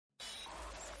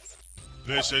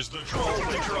This is the Troll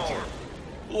Patrol.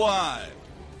 Live.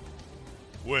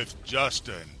 With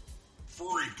Justin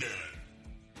Freakin'.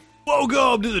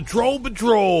 Welcome to the Troll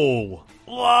Patrol.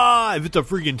 Live. It's a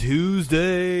freaking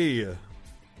Tuesday.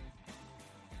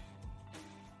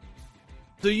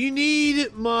 So you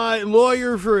need my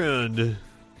lawyer friend.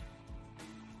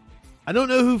 I don't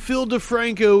know who Phil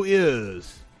DeFranco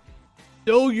is.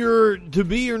 Show your to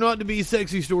be or not to be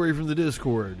sexy story from the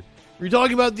Discord. We're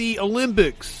talking about the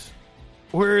Olympics.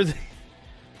 Where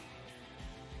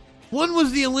one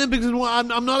was the Olympics, and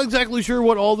I'm not exactly sure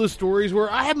what all the stories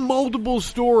were. I have multiple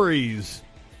stories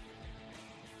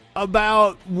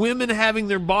about women having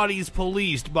their bodies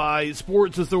policed by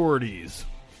sports authorities.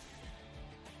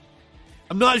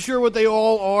 I'm not sure what they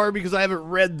all are because I haven't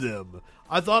read them.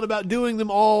 I thought about doing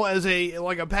them all as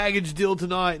a package deal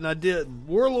tonight, and I didn't.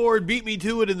 Warlord beat me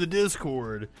to it in the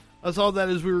Discord. I saw that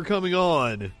as we were coming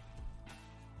on.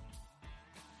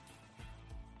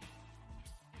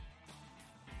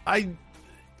 I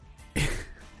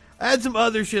had some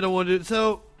other shit I wanted to...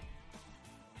 So,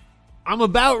 I'm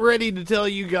about ready to tell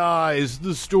you guys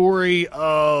the story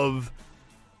of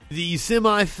the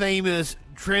semi-famous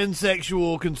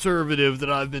transsexual conservative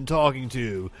that I've been talking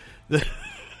to.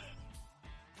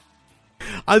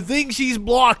 I think she's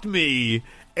blocked me,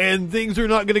 and things are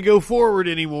not going to go forward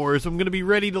anymore, so I'm going to be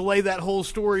ready to lay that whole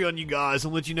story on you guys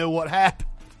and let you know what happened.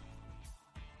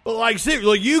 But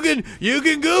seriously, you can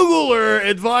Google her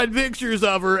and find pictures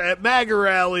of her at MAGA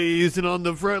rallies and on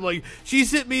the front. She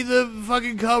sent me the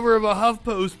fucking cover of a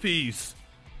HuffPost piece.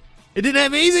 It didn't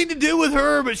have anything to do with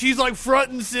her, but she's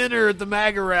front and center at the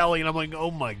MAGA rally, and I'm like,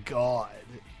 oh my god.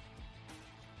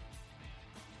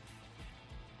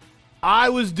 I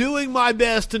was doing my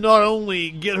best to not only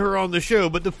get her on the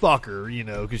show, but to fuck her,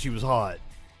 because she was hot.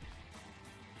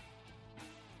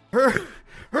 Her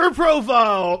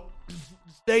profile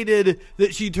stated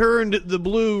that she turned the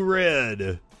blue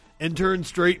red and turned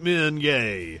straight men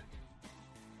gay.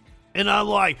 And I'm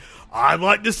like, I'd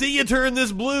like to see you turn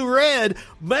this blue red.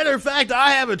 Matter of fact,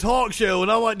 I have a talk show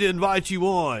and I'd like to invite you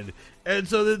on. And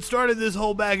so it started this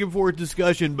whole back and forth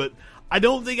discussion, but I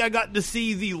don't think I got to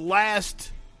see the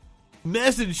last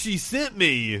message she sent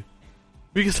me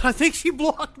because I think she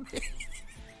blocked me.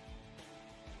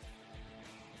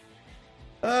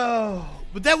 Oh,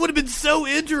 but that would have been so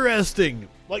interesting.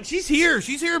 She's here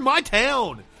in my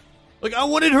town. I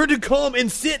wanted her to come and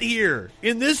sit here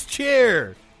in this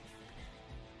chair.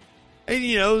 And,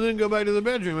 then go back to the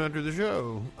bedroom after the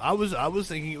show. I was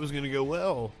thinking it was going to go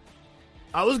well.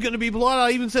 I was going to be polite.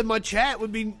 I even said my chat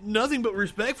would be nothing but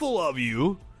respectful of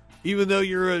you, even though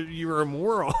you're a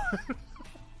moron.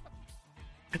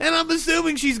 And I'm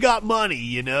assuming she's got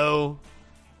money, Because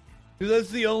that's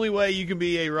the only way you can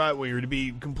be a right-winger, to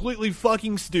be completely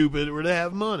fucking stupid or to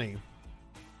have money.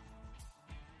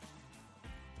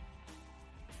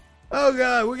 Oh,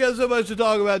 God, we got so much to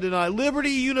talk about tonight. Liberty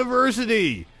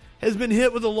University has been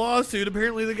hit with a lawsuit.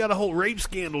 Apparently, they got a whole rape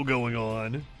scandal going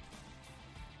on.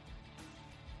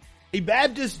 A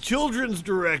Baptist children's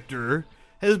director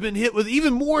has been hit with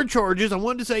even more charges. I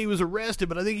wanted to say he was arrested,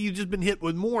 but I think he's just been hit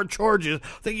with more charges.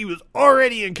 I think he was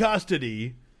already in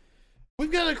custody.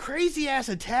 We've got a crazy-ass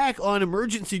attack on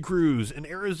emergency crews in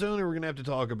Arizona we're going to have to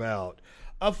talk about.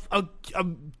 A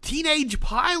teenage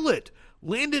pilot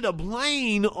landed a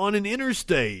plane on an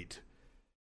interstate.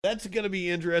 That's going to be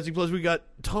interesting. Plus, we got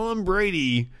Tom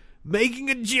Brady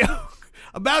making a joke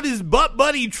about his butt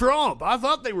buddy Trump. I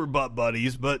thought they were butt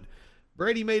buddies, but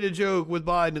Brady made a joke with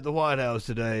Biden at the White House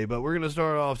today. But we're going to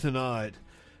start off tonight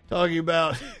talking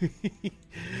about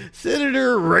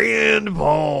Senator Rand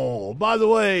Paul. By the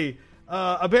way,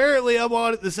 apparently I'm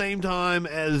on at the same time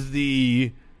as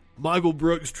the Michael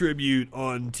Brooks tribute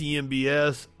on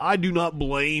TMBS. I do not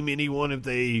blame anyone if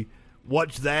they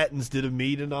watch that instead of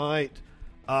me tonight.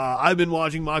 I've been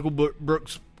watching Michael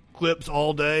Brooks clips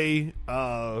all day.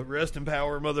 Rest in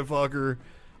power, motherfucker.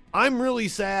 I'm really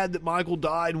sad that Michael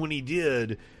died when he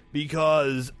did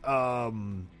because I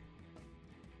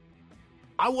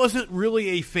wasn't really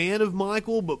a fan of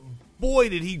Michael, but boy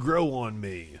did he grow on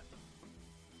me.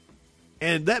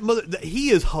 And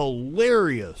he is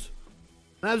hilarious.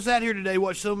 And I've sat here today,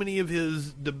 watched so many of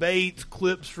his debates,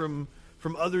 clips from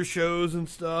other shows and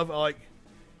stuff.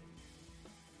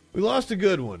 We lost a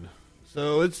good one.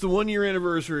 So it's the 1 year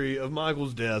anniversary of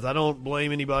Michael's death. I don't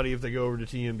blame anybody if they go over to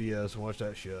TMBS and watch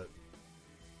that shit.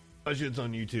 That shit's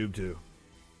on YouTube too.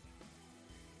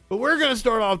 But we're going to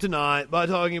start off tonight by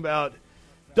talking about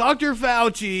Dr.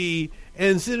 Fauci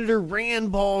and Senator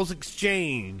Rand Paul's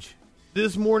exchange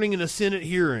this morning in a Senate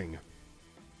hearing.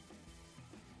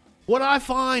 What I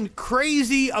find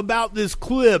crazy about this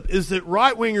clip is that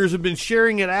right-wingers have been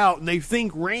sharing it out and they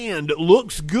think Rand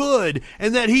looks good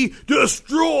and that he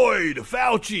destroyed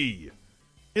Fauci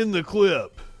in the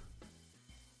clip.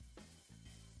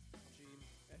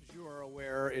 As you are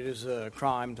aware, it is a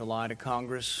crime to lie to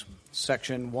Congress.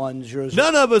 Section 100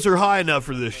 None of us are high enough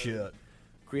for this shit.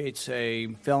 creates a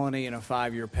felony and a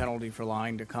 5-year penalty for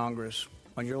lying to Congress.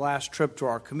 On your last trip to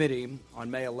our committee on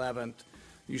May 11th,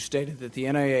 you stated that the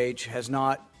NIH has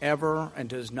not ever and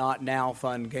does not now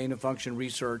fund gain-of-function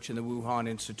research in the Wuhan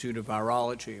Institute of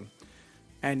Virology.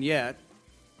 And yet,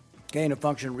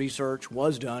 gain-of-function research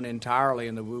was done entirely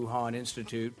in the Wuhan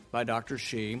Institute by Dr.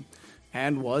 Shi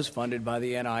and was funded by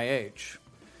the NIH.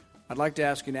 I'd like to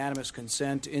ask unanimous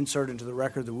consent to insert into the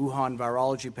record the Wuhan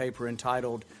virology paper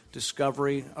entitled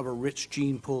Discovery of a Rich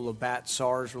Gene Pool of Bat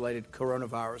SARS-Related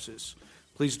Coronaviruses.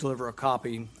 Please deliver a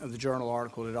copy of the journal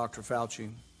article to Dr. Fauci.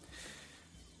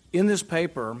 In this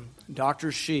paper,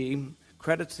 Dr. Shi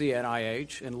credits the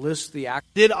NIH and lists the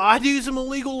Did I do some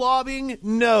illegal lobbying?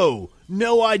 No,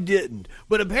 I didn't.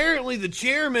 But apparently the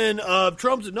chairman of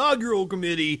Trump's inaugural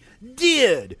committee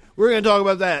did. We're going to talk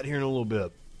about that here in a little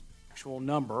bit. actual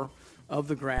number of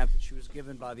the grant that she was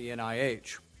given by the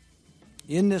NIH.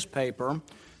 In this paper,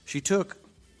 she took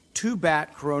 2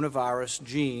 bat coronavirus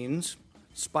genes,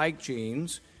 spike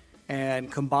genes,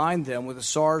 and combined them with a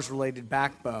SARS-related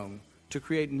backbone to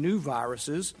create new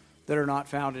viruses that are not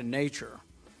found in nature.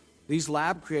 These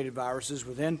lab-created viruses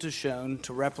were then shown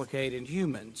to replicate in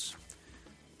humans.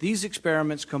 These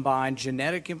experiments combined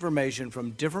genetic information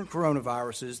from different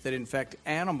coronaviruses that infect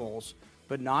animals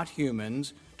but not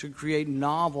humans to create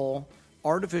novel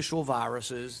artificial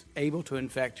viruses able to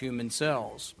infect human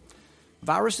cells.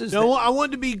 Viruses. No, I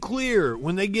want to be clear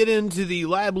when they get into the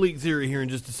lab leak theory here in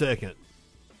just a second,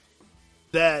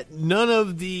 that none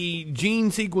of the gene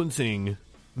sequencing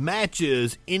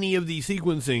matches any of the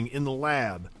sequencing in the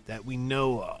lab that we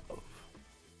know of.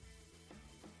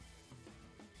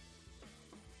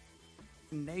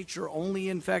 Nature only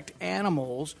infect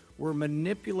animals were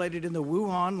manipulated in the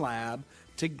Wuhan lab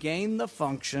to gain the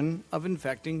function of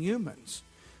infecting humans.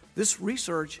 This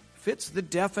research fits the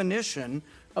definition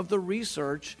of the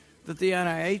research that the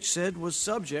NIH said was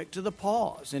subject to the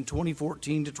pause in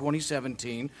 2014 to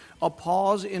 2017, a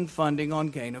pause in funding on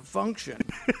gain of function.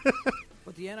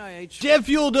 But the NIH Jet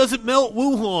fuel doesn't melt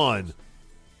Wuhan.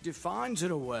 defines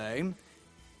it away,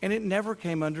 and it never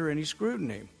came under any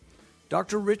scrutiny.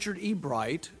 Dr. Richard E.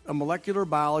 Bright, a molecular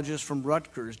biologist from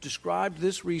Rutgers, described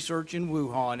this research in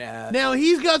Wuhan as... Now,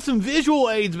 he's got some visual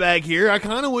aids back here. I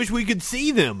kind of wish we could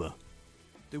see them.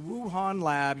 The Wuhan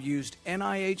lab used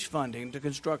NIH funding to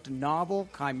construct novel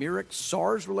chimeric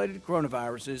SARS-related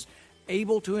coronaviruses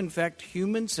able to infect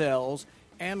human cells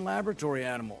and laboratory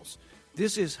animals.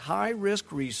 This is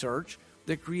high-risk research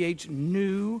that creates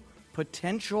new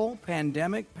potential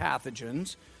pandemic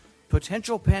pathogens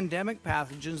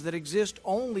that exist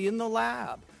only in the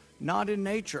lab, not in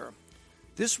nature.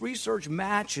 This research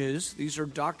matches, these are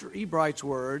Dr. E. Bright's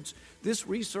words, this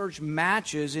research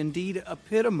matches, indeed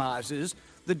epitomizes,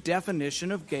 the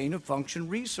definition of gain-of-function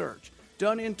research,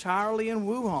 done entirely in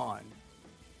Wuhan,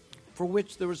 for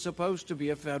which there was supposed to be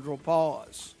a federal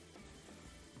pause.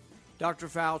 Dr.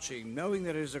 Fauci, knowing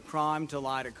that it is a crime to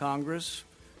lie to Congress,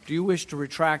 do you wish to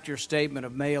retract your statement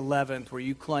of May 11th where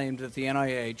you claimed that the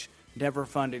NIH never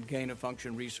funded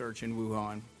gain-of-function research in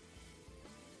Wuhan?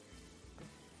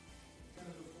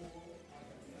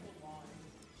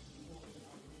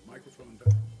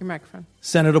 Your microphone.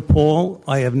 Senator Paul,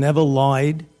 I have never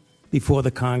lied before the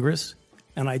Congress,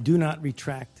 and I do not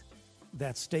retract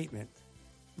that statement.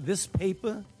 This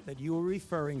paper that you are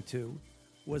referring to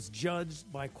was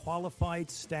judged by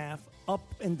qualified staff up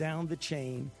and down the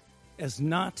chain as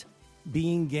not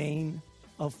being gain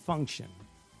of function.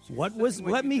 Let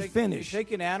me finish. You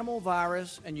take an animal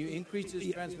virus and you increase its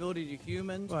transmissibility to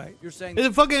humans. Right. You're saying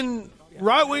The fucking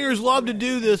right-wingers love to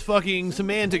do this fucking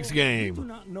semantics I do game.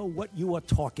 not know what you are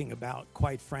talking about,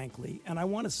 quite frankly, and I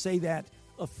want to say that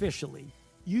officially.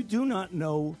 You do not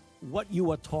know what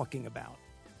you are talking about.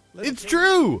 It's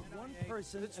true. One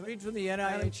person, Let's read from the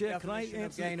Madam NIH Chair, can I definition of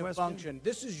answer the gain of question? function.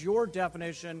 This is your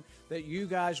definition that you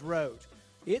guys wrote.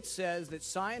 It says that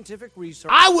scientific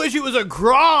research... I wish it was a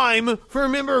crime for a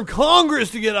member of Congress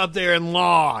to get up there and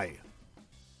lie.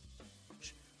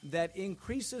 that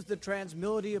increases the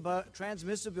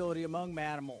transmissibility among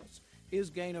animals is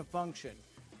gain of function.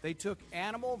 They took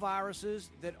animal viruses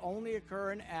that only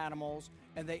occur in animals,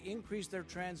 and they increased their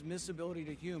transmissibility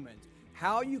to humans.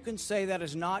 how you can say that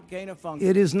is not gain of function.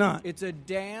 It is not. It's a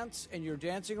dance, and you're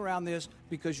dancing around this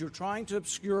because you're trying to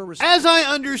obscure. As I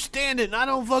understand it, and I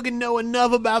don't fucking know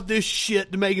enough about this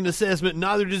shit to make an assessment,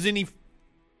 neither does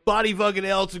anybody fucking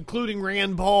else, including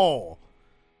Rand Paul.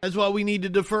 That's why we need to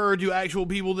defer to actual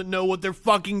people that know what they're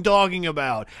fucking talking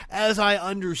about. As I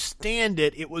understand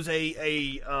it, it was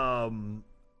a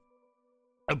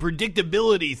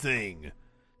predictability thing.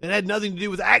 It had nothing to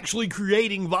do with actually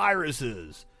creating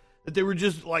viruses. That they were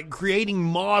just like creating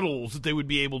models that they would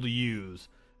be able to use.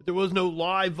 There was no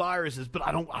live viruses, but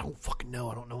I don't fucking know.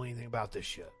 I don't know anything about this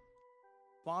shit.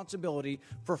 Responsibility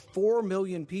for 4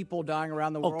 million people dying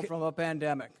around the world from a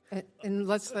pandemic. And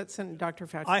let's send Dr.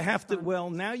 Fauci. I have to.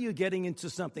 Well, now you're getting into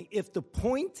something. If the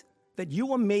point that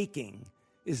you are making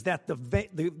is that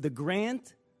the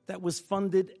grant that was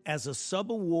funded as a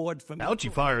sub-award from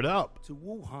Fauci fired up to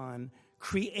Wuhan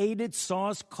created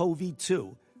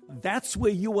SARS-CoV-2. That's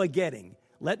where you are getting.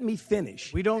 Let me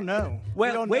finish. We don't know.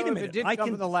 Well, we don't wait know a minute. If it did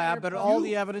come from the lab, but all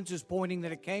the evidence is pointing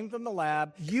that it came from the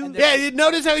lab.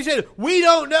 Notice how he said, we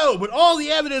don't know, but all the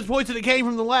evidence points that it came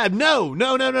from the lab. No.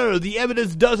 The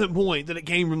evidence doesn't point that it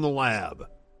came from the lab.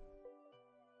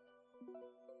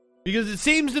 Because it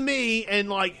seems to me, and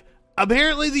like,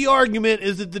 apparently the argument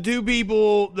is that the two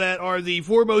people that are the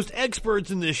foremost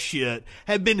experts in this shit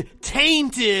have been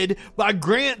tainted by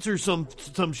grants or some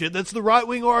shit. That's the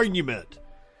right-wing argument.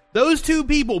 Those two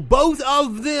people, both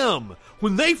of them,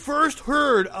 when they first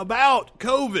heard about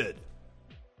COVID,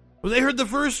 when they heard the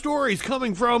first stories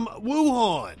coming from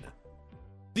Wuhan,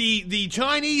 the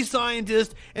Chinese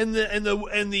scientist and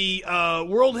the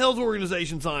World Health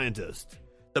Organization scientist,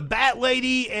 the Bat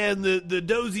Lady and the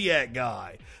Dosiak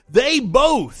guy, they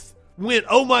both went,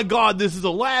 oh my God, this is a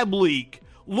lab leak.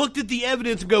 Looked at the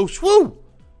evidence and go, shwoo,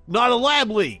 not a lab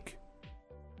leak.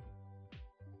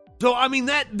 So, I mean,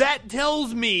 that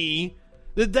tells me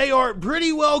that they are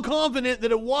pretty well confident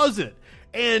that it wasn't.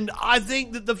 And I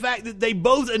think that the fact that they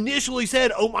both initially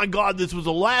said, oh my God, this was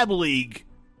a lab leak,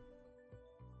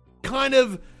 kind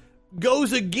of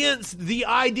goes against the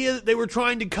idea that they were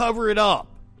trying to cover it up.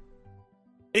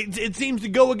 It seems to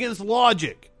go against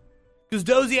logic. Because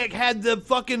Dosiak had the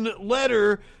fucking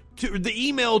the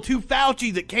email to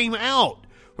Fauci that came out,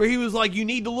 where he was like, you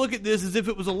need to look at this as if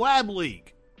it was a lab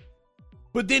leak.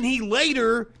 But then he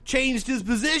later changed his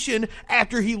position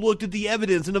after he looked at the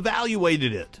evidence and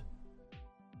evaluated it.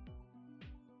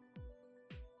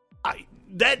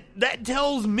 That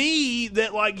tells me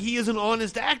that, like, he is an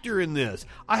honest actor in this.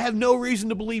 I have no reason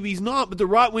to believe he's not, but the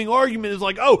right-wing argument is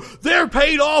like, oh, they're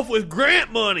paid off with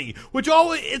grant money, which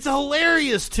it's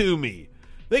hilarious to me.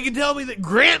 They can tell me that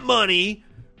grant money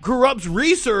corrupts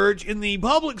research in the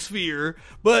public sphere,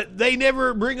 but they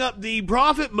never bring up the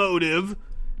profit motive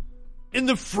in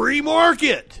the free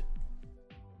market.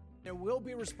 There will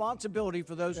be responsibility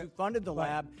for those who funded the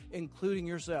lab, including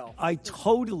yourself. I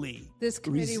totally This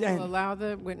committee will allow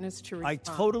the witness to respond. I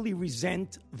totally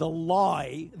resent the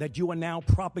lie that you are now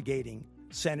propagating,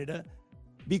 Senator,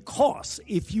 because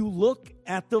if you look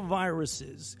at the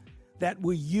viruses that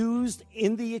were used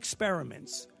in the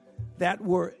experiments, that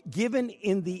were given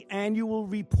in the annual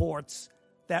reports,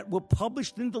 that were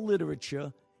published in the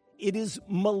literature, it is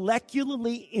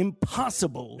molecularly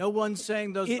impossible. No one's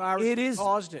saying those viruses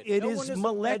caused it. It no is one is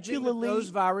molecularly. Those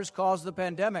viruses caused the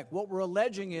pandemic. What we're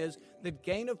alleging is that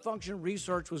gain-of-function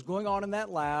research was going on in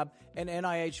that lab, and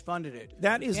NIH funded it.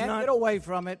 That is not. not. Get away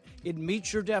from it. It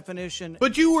meets your definition.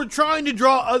 But you were trying to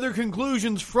draw other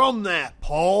conclusions from that,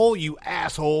 Paul. You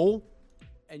asshole.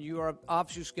 And you are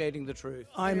obfuscating the truth.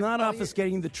 I'm not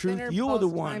obfuscating the truth. Senator You are the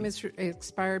one. Time is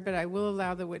expired, but I will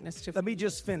allow the witness to. Let me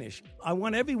just finish. I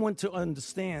want everyone to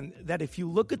understand that if you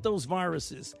look at those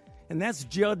viruses, and that's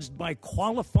judged by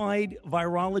qualified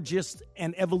virologists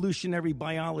and evolutionary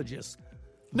biologists.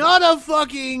 Not a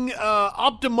fucking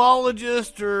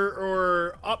ophthalmologist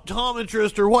or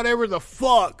optometrist or whatever the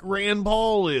fuck Rand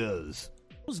Paul is.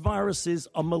 Those viruses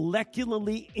are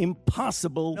molecularly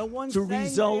impossible No one's to saying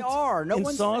result they are. No in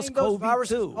one's saying those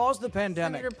viruses SARS-CoV-2. caused the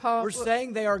pandemic. Senator Paul, We're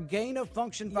saying they are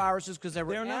gain-of-function viruses because they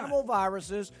were They're not. animal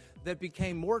viruses that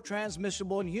became more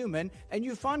transmissible in human, and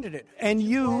you funded it. And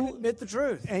you won't admit the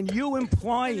truth. And you Senator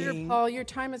implying Paul, your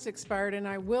time has expired, and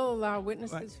I will allow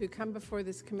witnesses who come before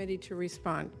this committee to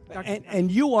respond.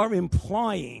 and you are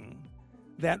implying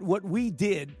that what we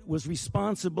did was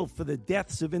responsible for the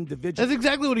deaths of individuals. That's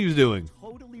exactly what he was doing.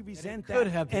 Totally resent could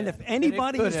that. have been. And if And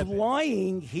anybody it could is have been.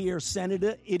 lying here,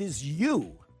 Senator, it is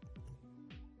you.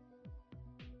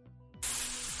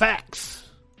 Facts.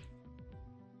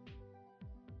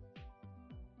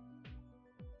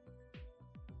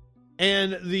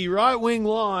 And the right-wing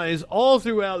lies all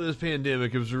throughout this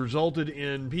pandemic have resulted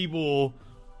in people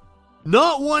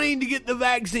not wanting to get the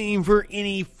vaccine for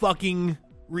any fucking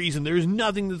reason. There's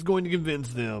nothing that's going to convince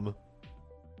them.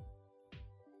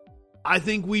 I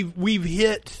think we've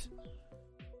hit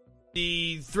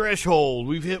the threshold.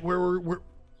 We've hit where we're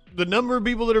the number of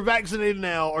people that are vaccinated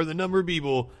now are the number of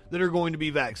people that are going to be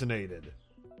vaccinated.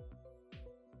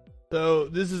 So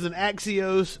this is an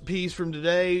Axios piece from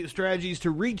today. Strategies to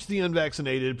reach the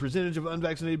unvaccinated. Percentage of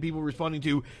unvaccinated people responding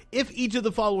to, if each of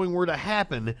the following were to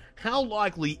happen, how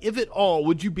likely, if at all,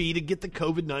 would you be to get the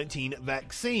COVID-19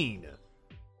 vaccine?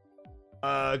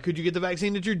 Could you get the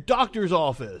vaccine at your doctor's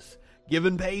office?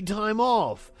 Given paid time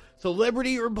off?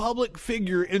 Celebrity or public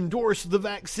figure endorse the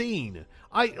vaccine?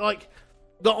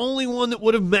 The only one that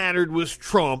would have mattered was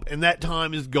Trump, and that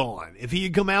time is gone. If he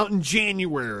had come out in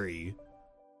January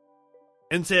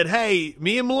and said, hey,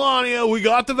 me and Melania, we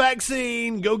got the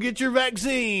vaccine. Go get your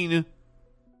vaccine.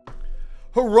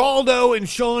 Geraldo and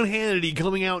Sean Hannity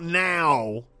coming out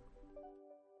now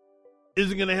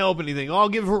isn't going to help anything. I'll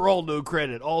give Geraldo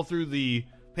credit. All through the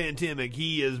pandemic,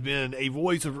 he has been a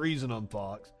voice of reason on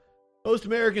Fox. Most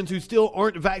Americans who still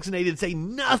aren't vaccinated say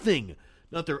nothing.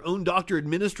 Not their own doctor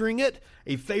administering it,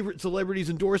 a favorite celebrity's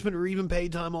endorsement, or even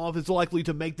paid time off is likely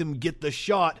to make them get the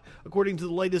shot, according to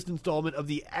the latest installment of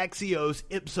the Axios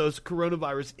Ipsos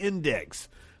Coronavirus Index.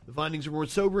 The findings are more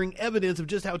sobering evidence of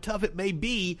just how tough it may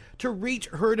be to reach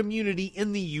herd immunity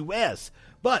in the U.S.,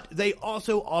 but they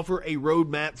also offer a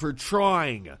roadmap for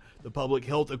trying, the public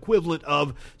health equivalent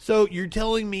of, so you're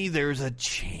telling me there's a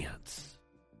chance.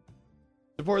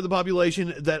 The part of the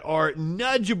population that are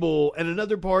nudgeable and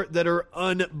another part that are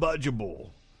unbudgeable.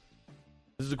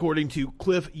 This is according to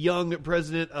Cliff Young,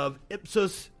 president of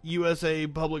Ipsos USA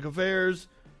Public Affairs.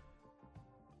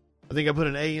 I think I put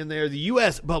an A in there. The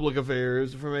U.S. Public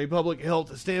Affairs. From a public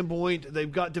health standpoint,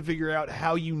 they've got to figure out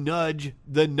how you nudge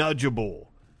the nudgeable.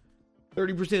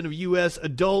 30% of U.S.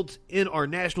 adults in our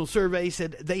national survey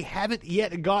said they haven't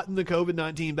yet gotten the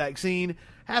COVID-19 vaccine.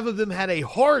 Half of them had a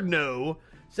hard no,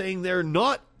 saying they're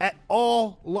not at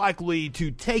all likely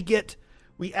to take it.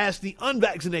 We asked the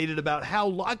unvaccinated about how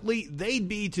likely they'd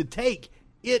be to take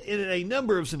it in a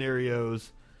number of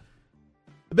scenarios.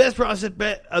 The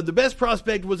best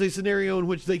prospect was a scenario in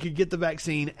which they could get the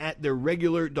vaccine at their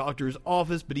regular doctor's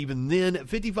office, but even then,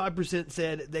 55%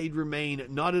 said they'd remain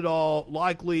not at all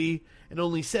likely, and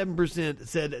only 7%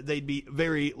 said they'd be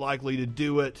very likely to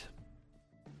do it.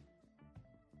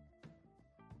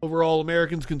 Overall,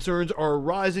 Americans' concerns are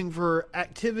rising for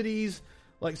activities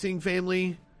like seeing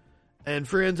family and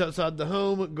friends outside the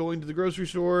home, going to the grocery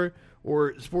store,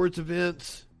 or sports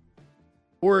events,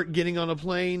 or getting on a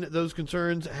plane. Those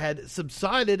concerns had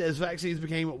subsided as vaccines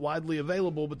became widely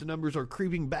available, but the numbers are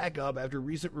creeping back up after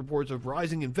recent reports of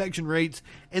rising infection rates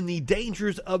and the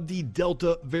dangers of the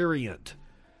Delta variant.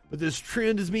 But this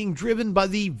trend is being driven by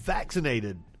the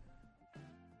vaccinated.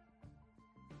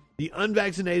 The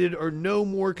unvaccinated are no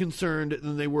more concerned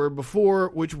than they were before,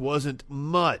 which wasn't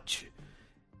much.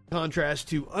 In contrast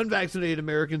to unvaccinated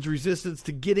Americans' resistance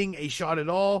to getting a shot at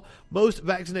all, most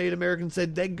vaccinated Americans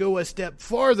said they'd go a step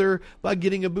farther by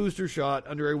getting a booster shot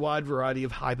under a wide variety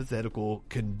of hypothetical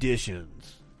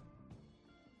conditions.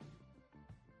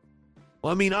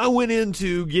 Well, I mean, I went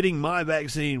into getting my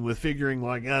vaccine with figuring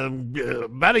like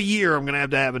about a year I'm going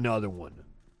to have another one.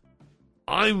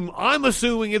 I'm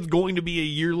assuming it's going to be a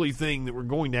yearly thing that we're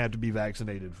going to have to be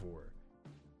vaccinated for.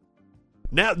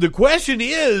 Now, the question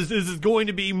is it going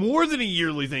to be more than a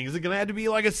yearly thing? Is it going to have to be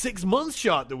like a 6-month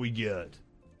shot that we get?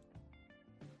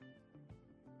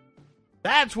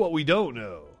 That's what we don't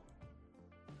know.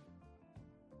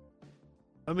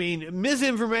 I mean,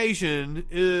 misinformation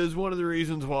is one of the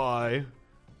reasons why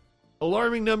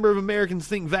alarming number of Americans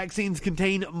think vaccines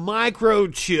contain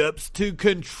microchips to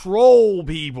control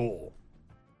people.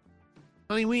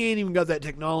 I mean, we ain't even got that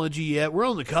technology yet. We're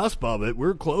on the cusp of it.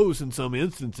 We're close in some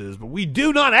instances, but we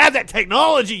do not have that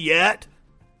technology yet.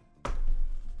 And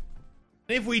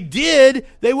if we did,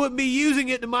 they wouldn't be using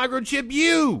it to microchip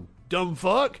you, dumb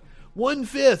fuck.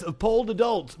 1/5 of polled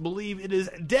adults believe it is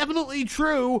definitely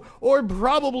true or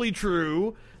probably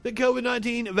true that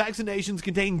COVID-19 vaccinations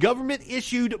contain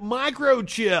government-issued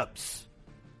microchips.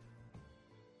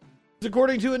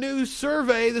 According to a new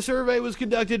survey, the survey was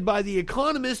conducted by The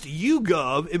Economist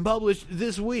YouGov and published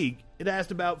this week. It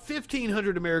asked about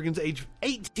 1,500 Americans aged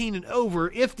 18 and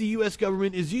over if the U.S.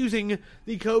 government is using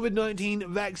the COVID-19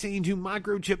 vaccine to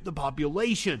microchip the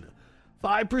population.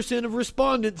 5% of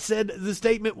respondents said the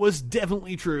statement was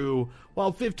definitely true,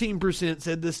 while 15%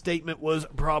 said the statement was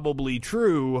probably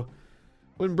true.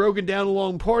 When broken down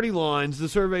along party lines, the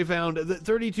survey found that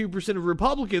 32% of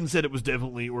Republicans said it was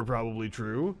definitely or probably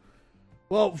true,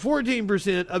 while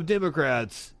 14% of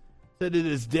Democrats said it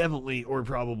is definitely or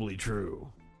probably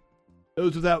true.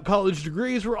 Those without college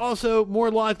degrees were also more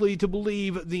likely to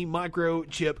believe the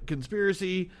microchip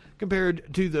conspiracy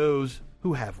compared to those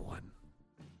who have one.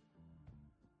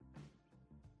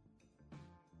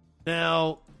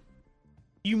 Now,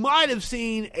 you might have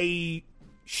seen a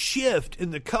shift in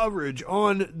the coverage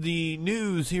on the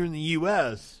news here in the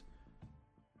U.S.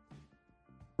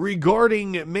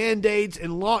 regarding mandates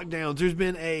and lockdowns. There's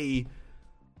been a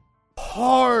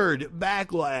hard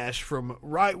backlash from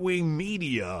right-wing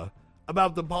media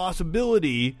about the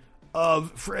possibility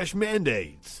of fresh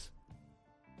mandates.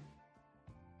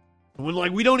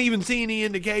 When, we don't even see any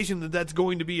indication that that's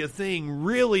going to be a thing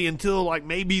really until,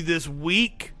 maybe this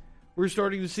week. We're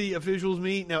starting to see officials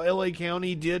meet. Now, L.A.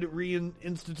 County did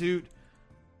reinstitute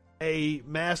a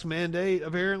mask mandate,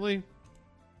 apparently.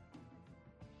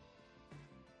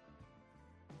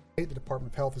 The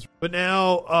Department of Health is... But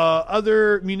now,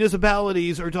 other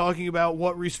municipalities are talking about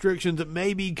what restrictions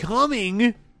may be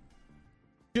coming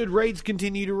should rates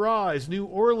continue to rise. New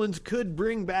Orleans could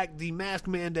bring back the mask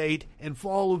mandate, and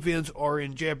fall events are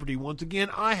in jeopardy. Once again,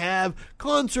 I have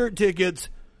concert tickets.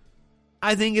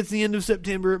 I think it's the end of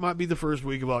September. It might be the first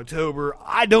week of October.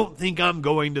 I don't think I'm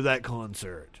going to that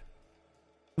concert.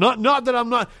 Not that I'm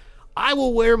not. I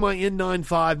will wear my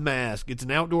N95 mask. It's an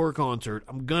outdoor concert.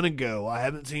 I'm going to go. I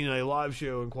haven't seen a live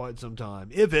show in quite some time.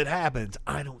 If it happens,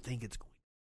 I don't think it's going.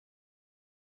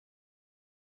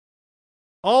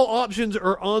 All options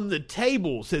are on the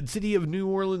table, said City of New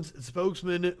Orleans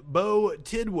spokesman Bo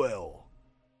Tidwell.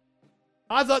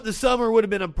 I thought the summer would have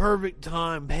been a perfect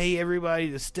time. Pay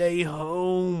everybody to stay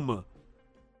home.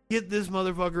 Get this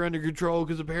motherfucker under control,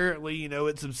 because apparently,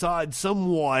 it subsides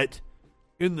somewhat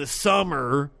in the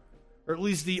summer, or at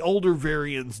least the older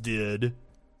variants did.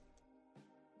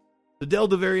 The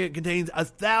Delta variant contains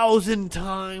 1,000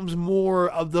 times more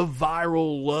of the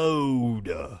viral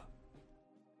load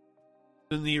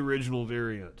than the original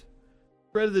variant.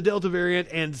 Spread of the Delta variant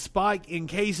and spike in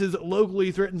cases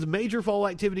locally threatens major fall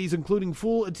activities, including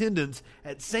full attendance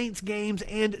at Saints games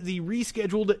and the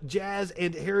rescheduled Jazz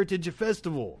and Heritage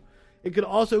Festival. It could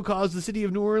also cause the City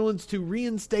of New Orleans to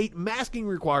reinstate masking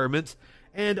requirements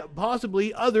and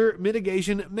possibly other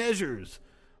mitigation measures.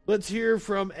 Let's hear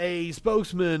from a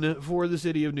spokesman for the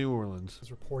City of New Orleans.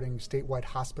 Is reporting statewide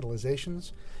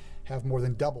hospitalizations have more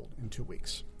than doubled in 2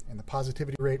 weeks, and the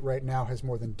positivity rate right now has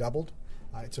more than doubled.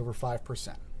 It's over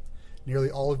 5%.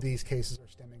 Nearly all of these cases are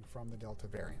stemming from the Delta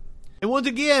variant. And once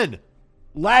again,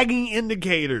 lagging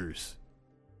indicators.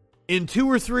 In 2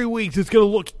 or 3 weeks, it's going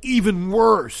to look even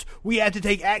worse. We have to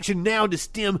take action now to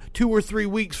stem 2 or 3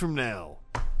 weeks from now.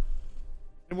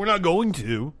 And we're not going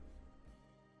to.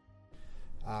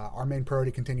 Our main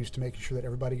priority continues to making sure that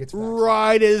everybody gets vaccinated.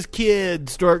 Right as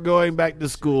kids start going back to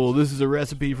school. This is a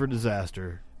recipe for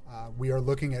disaster. We are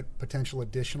looking at potential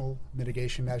additional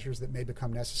mitigation measures that may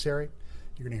become necessary.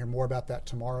 You're going to hear more about that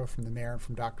tomorrow from the mayor and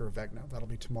from Dr. Avegno. That'll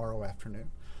be tomorrow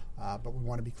afternoon. But we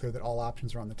want to be clear that all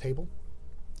options are on the table,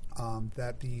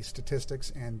 that the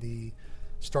statistics and the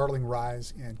startling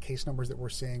rise in case numbers that we're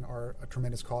seeing are a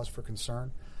tremendous cause for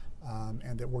concern,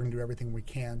 and that we're going to do everything we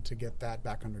can to get that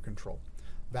back under control.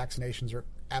 Vaccinations are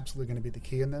absolutely going to be the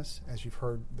key in this. As you've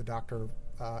heard the doctor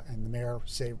and the mayor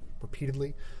say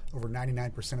repeatedly, over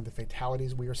 99% of the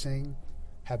fatalities we are seeing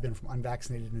have been from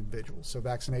unvaccinated individuals. So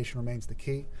vaccination remains the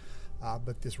key,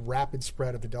 but this rapid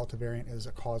spread of the Delta variant is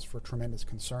a cause for tremendous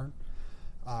concern.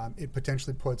 It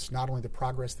potentially puts not only the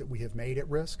progress that we have made at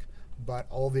risk, but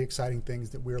all the exciting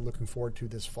things that we're looking forward to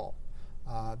this fall.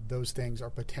 Those things are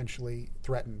potentially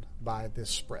threatened by this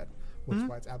spread, which is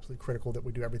why it's absolutely critical that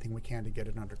we do everything we can to get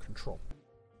it under control.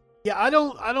 Yeah, I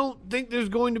don't think there's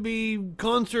going to be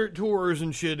concert tours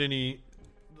and shit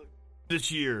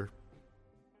this year.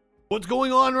 What's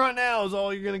going on right now is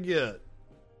all you're going to get.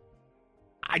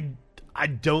 I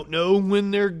don't know when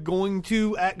they're going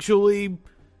to actually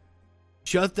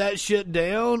shut that shit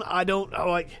down. I don't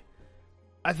know.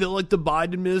 I feel like the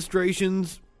Biden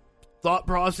administration's thought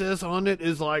process on it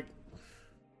is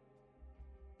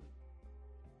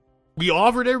we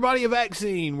offered everybody a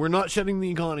vaccine. We're not shutting the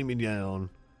economy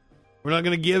down. We're not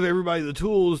going to give everybody the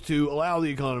tools to allow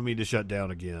the economy to shut down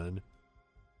again.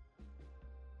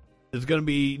 It's going to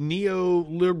be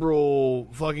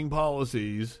neoliberal fucking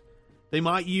policies. They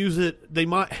might use it.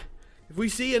 If we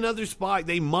see another spike,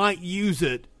 they might use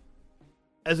it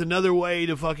as another way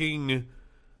to fucking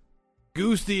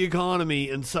goose the economy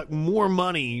and suck more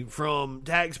money from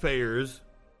taxpayers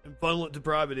and funnel it to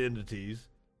private entities.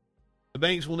 The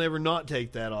banks will never not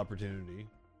take that opportunity.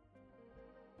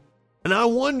 And I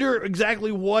wonder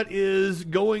exactly what is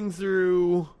going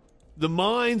through the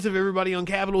minds of everybody on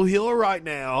Capitol Hill right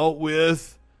now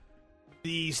with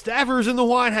the staffers in the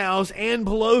White House and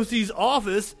Pelosi's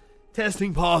office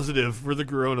testing positive for the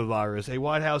coronavirus. A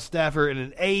White House staffer and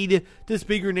an aide to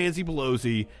Speaker Nancy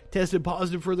Pelosi tested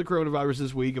positive for the coronavirus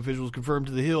this week, officials confirmed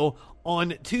to the Hill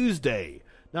on Tuesday.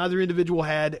 Neither individual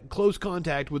had close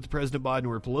contact with President Biden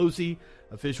or Pelosi,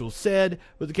 officials said,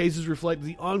 but the cases reflect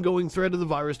the ongoing threat of the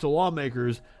virus to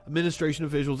lawmakers, administration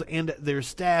officials, and their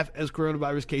staff as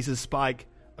coronavirus cases spike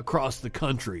across the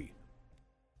country.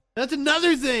 That's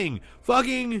another thing.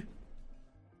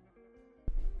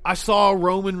 I saw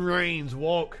Roman Reigns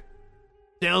walk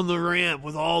down the ramp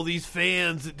with all these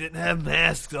fans that didn't have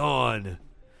masks on.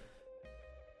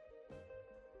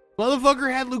 Motherfucker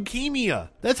had leukemia.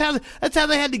 That's how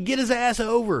they had to get his ass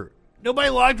over. Nobody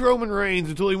liked Roman Reigns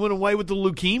until he went away with the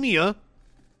leukemia.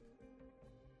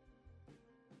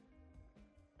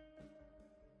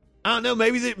 I don't know.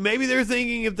 Maybe they're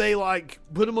thinking if they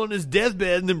put him on his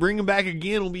deathbed and then bring him back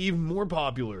again, it'll be even more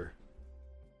popular.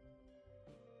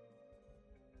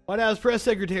 White House Press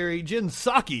Secretary Jen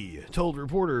Psaki told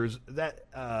reporters that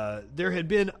there had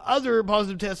been other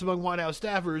positive tests among White House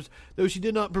staffers, though she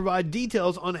did not provide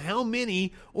details on how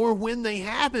many or when they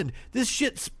happened. This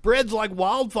shit spreads like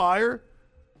wildfire.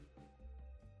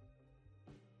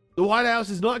 The White House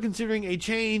is not considering a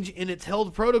change in its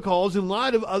health protocols in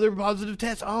light of other positive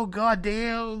tests. Oh,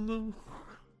 goddamn.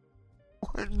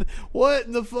 What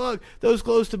in the fuck? Those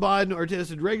close to Biden are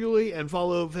tested regularly and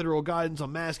follow federal guidance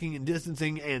on masking and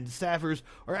distancing, and staffers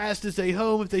are asked to stay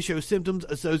home if they show symptoms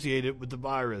associated with the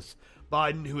virus.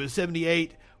 Biden, who is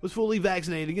 78, was fully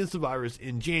vaccinated against the virus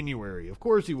in January. Of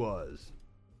course he was.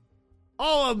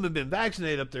 All of them have been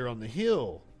vaccinated up there on the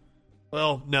Hill.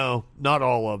 Well, no, not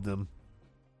all of them.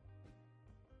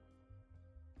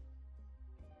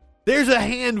 There's a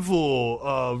handful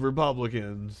of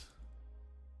Republicans.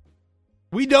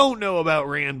 We don't know about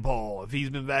Rand Paul, if he's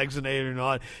been vaccinated or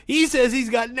not. He says he's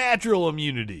got natural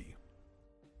immunity.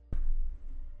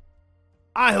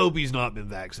 I hope he's not been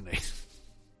vaccinated.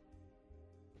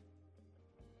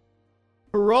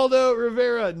 Geraldo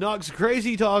Rivera knocks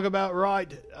crazy talk about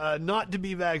right not to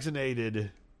be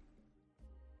vaccinated.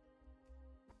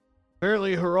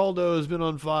 Apparently Geraldo has been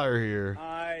on fire here.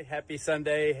 Hi, happy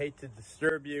Sunday. Hate to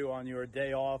disturb you on your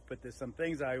day off, but there's some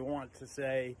things I want to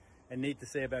say and need to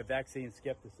say about vaccine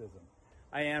skepticism.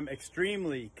 I am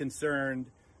extremely concerned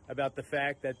about the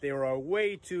fact that there are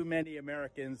way too many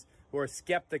Americans who are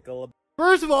skeptical.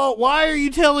 First of all, why are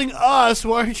you telling us?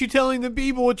 Why aren't you telling the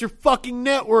people at your fucking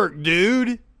network,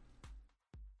 dude?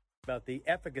 About the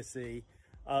efficacy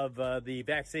of the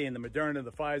vaccine, the Moderna,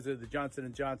 the Pfizer, the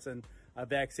Johnson & Johnson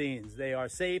vaccines. They are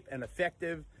safe and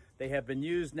effective. They have been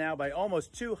used now by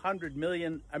almost 200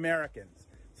 million Americans.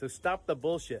 So stop the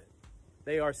bullshit.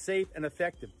 They are safe and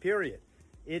effective, period.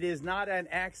 It is not an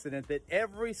accident that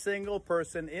every single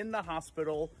person in the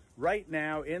hospital right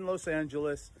now in Los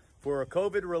Angeles for a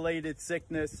COVID-related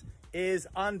sickness is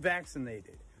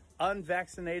unvaccinated.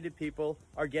 Unvaccinated people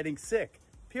are getting sick,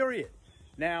 period.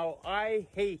 Now, I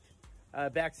hate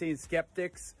vaccine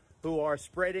skeptics who are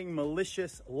spreading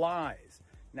malicious lies.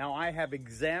 Now, I have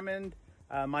examined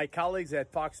my colleagues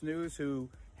at Fox News who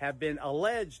have been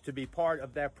alleged to be part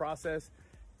of that process.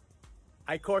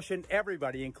 I caution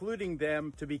everybody, including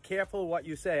them, to be careful what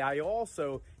you say. I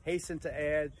also hasten to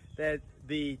add that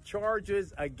the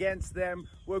charges against them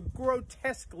were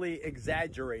grotesquely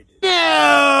exaggerated.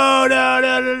 No.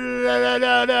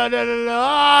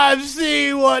 I've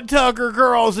seen what Tucker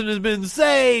Carlson has been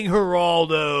saying,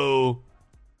 Geraldo.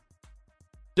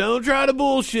 Don't try to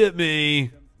bullshit me.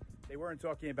 They weren't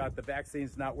talking about the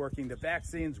vaccines not working. The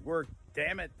vaccines work.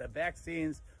 Damn it, the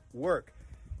vaccines work.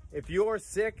 If you're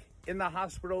sick in the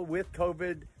hospital with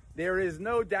COVID, there is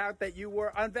no doubt that you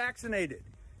were unvaccinated.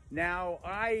 Now,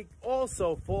 I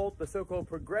also fault the so-called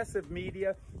progressive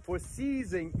media for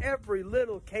seizing every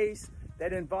little case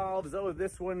that involves,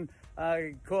 this one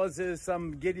causes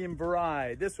some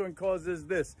Guillain-Barré, this one causes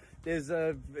this. There's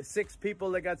 6 people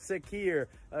that got sick here,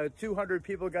 200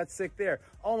 people got sick there.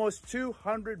 Almost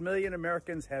 200 million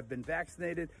Americans have been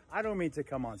vaccinated. I don't mean to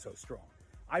come on so strong.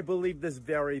 I believe this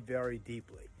very, very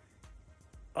deeply.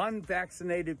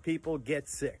 Unvaccinated people get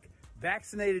sick.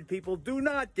 Vaccinated people do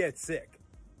not get sick.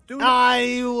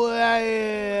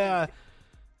 Geraldo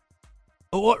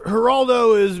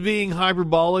is being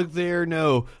hyperbolic there.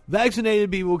 No,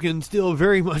 vaccinated people can still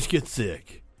very much get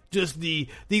sick. Just the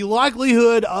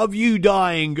likelihood of you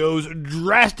dying goes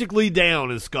drastically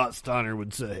down, as Scott Steiner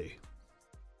would say.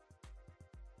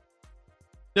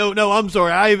 No, I'm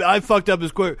sorry. I fucked up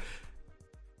his quote.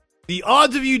 The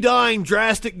odds of you dying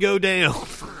drastic go down.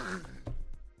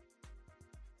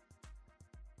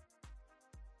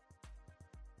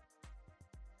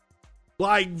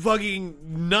 Like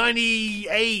fucking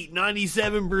 98,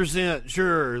 97%,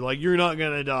 sure. Like, you're not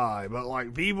going to die. But,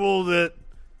 like, people that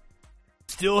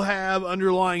still have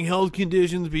underlying health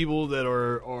conditions, people that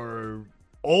are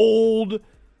old,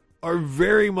 are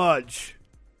very much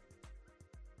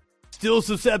still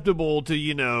susceptible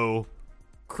to,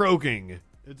 croaking.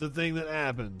 It's a thing that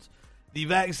happens. The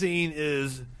vaccine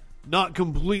is not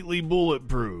completely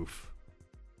bulletproof.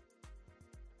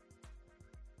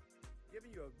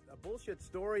 Bullshit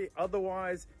story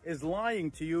otherwise is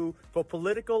lying to you for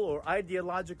political or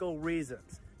ideological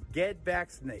reasons. Get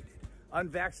vaccinated.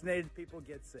 Unvaccinated people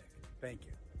get sick. Thank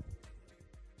you.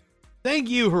 Thank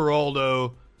you,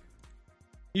 Geraldo.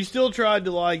 You still tried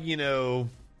to,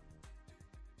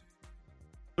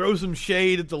 throw some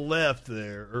shade at the left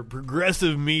there, or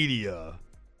progressive media.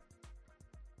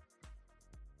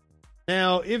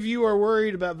 Now, if you are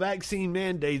worried about vaccine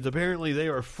mandates, apparently they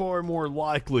are far more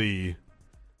likely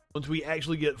once we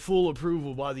actually get full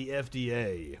approval by the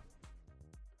FDA. The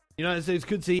United States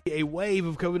could see a wave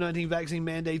of COVID-19 vaccine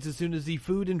mandates as soon as the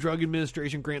Food and Drug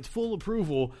Administration grants full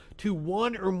approval to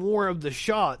one or more of the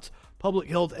shots public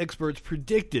health experts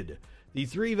predicted. The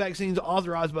 3 vaccines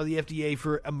authorized by the FDA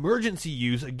for emergency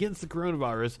use against the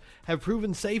coronavirus have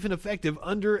proven safe and effective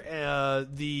under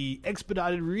the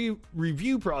expedited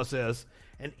review process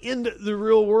and in the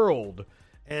real world.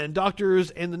 And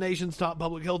doctors and the nation's top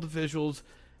public health officials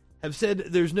have said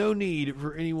there's no need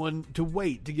for anyone to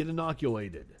wait to get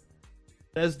inoculated.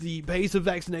 As the pace of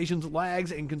vaccinations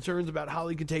lags and concerns about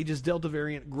highly contagious Delta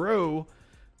variant grow,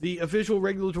 the official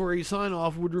regulatory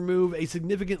sign-off would remove a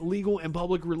significant legal and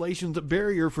public relations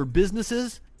barrier for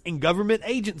businesses and government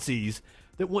agencies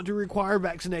that want to require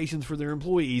vaccinations for their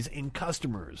employees and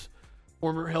customers,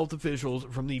 former health officials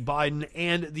from the Biden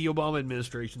and the Obama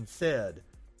administration said.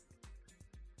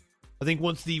 I think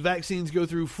once the vaccines go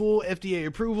through full FDA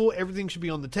approval, everything should be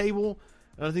on the table.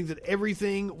 And I think that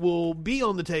everything will be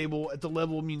on the table at the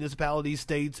level of municipalities,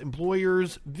 states,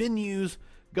 employers, venues,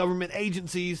 government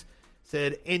agencies,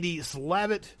 said Andy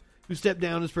Slavitt, who stepped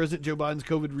down as President Joe Biden's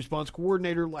COVID response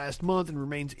coordinator last month and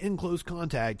remains in close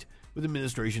contact with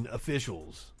administration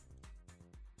officials.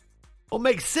 Well,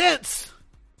 makes sense.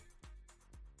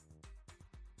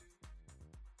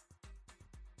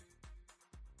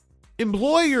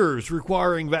 Employers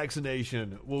requiring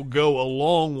vaccination will go a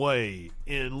long way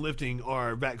in lifting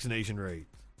our vaccination rates.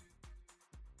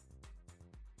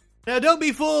 Now, don't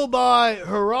be fooled by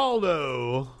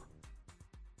Geraldo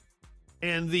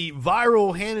and the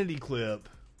viral Hannity clip.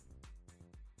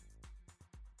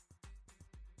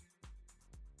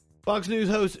 Fox News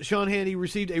host Sean Hannity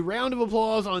received a round of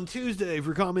applause on Tuesday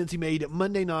for comments he made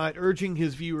Monday night urging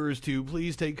his viewers to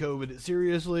please take COVID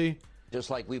seriously.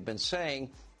 Just like we've been saying,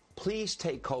 please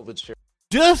take COVID seriously.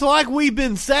 Just like we've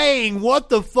been saying, what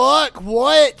the fuck?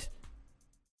 What?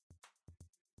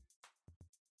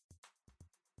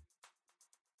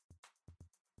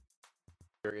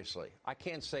 Seriously. I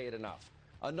can't say it enough.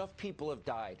 Enough people have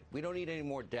died. We don't need any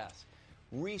more deaths.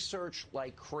 Research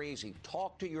like crazy.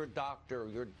 Talk to your doctor,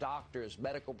 your doctors,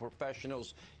 medical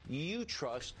professionals you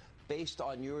trust based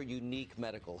on your unique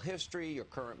medical history, your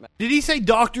current... Did he say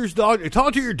doctor's doctor?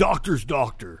 Talk to your doctor's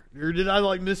doctor. Or did I,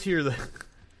 mishear that?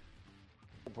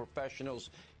 Professionals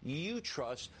you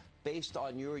trust based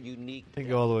on your unique... Can't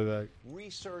go all the way back.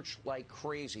 Research like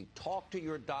crazy. Talk to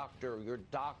your doctor, your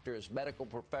doctors, medical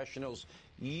professionals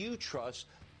you trust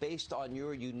based on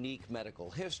your unique medical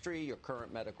history, your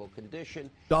current medical condition.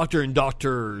 Doctor and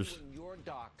doctors. Your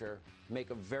doctor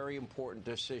make a very important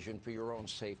decision for your own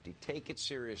safety. Take it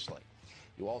seriously.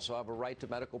 You also have a right to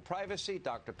medical privacy.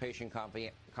 Doctor-patient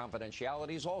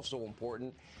confidentiality is also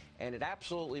important, and it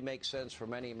absolutely makes sense for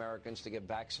many Americans to get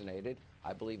vaccinated.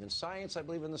 I believe in science. I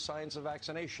believe in the science of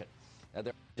vaccination. Now,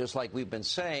 just like we've been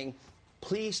saying,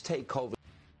 please take COVID.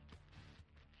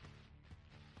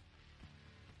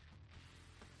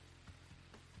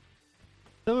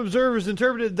 Some observers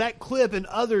interpreted that clip and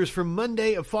others from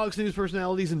Monday of Fox News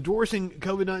personalities endorsing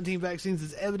COVID-19 vaccines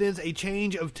as evidence a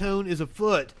change of tone is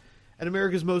afoot at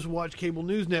America's most watched cable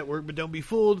news network. But don't be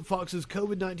fooled, Fox's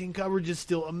COVID-19 coverage is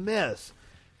still a mess.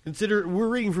 We're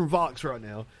reading from Fox right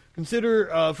now.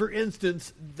 Consider, for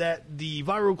instance, that the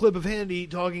viral clip of Hannity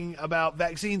talking about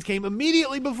vaccines came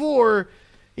immediately before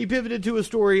he pivoted to a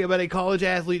story about a college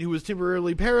athlete who was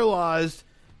temporarily paralyzed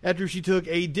after she took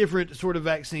a different sort of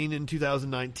vaccine in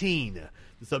 2019.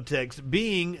 The subtext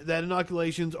being that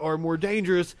inoculations are more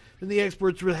dangerous than the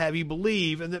experts would have you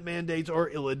believe and that mandates are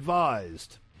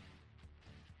ill-advised.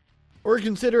 Or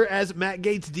consider, as Matt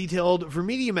Gaetz detailed for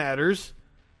Media Matters,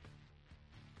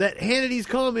 that Hannity's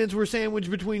comments were sandwiched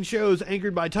between shows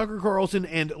anchored by Tucker Carlson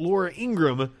and Laura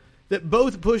Ingraham that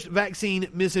both pushed vaccine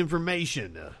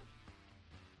misinformation.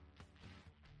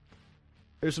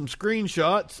 There's some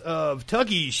screenshots of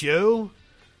Tucky's show.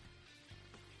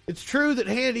 It's true that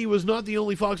Hannity was not the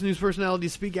only Fox News personality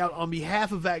to speak out on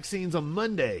behalf of vaccines on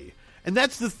Monday. And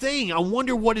that's the thing. I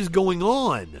wonder what is going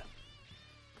on.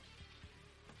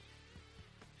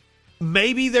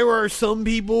 Maybe there are some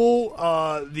people,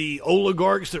 the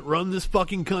oligarchs that run this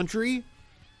fucking country,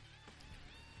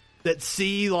 that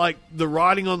see, like, the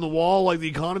writing on the wall, like the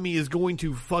economy is going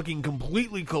to fucking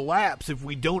completely collapse if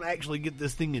we don't actually get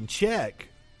this thing in check.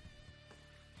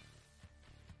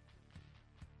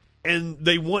 And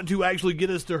they want to actually get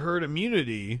us to herd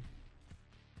immunity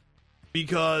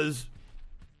because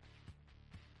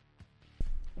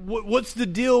what's the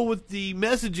deal with the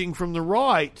messaging from the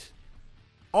right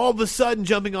all of a sudden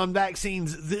jumping on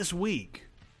vaccines this week?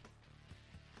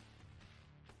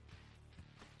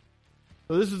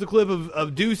 So this is a clip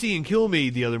of Ducey and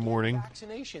Kilmeade the other morning.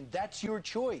 Vaccination, that's your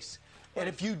choice. And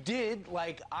if you did,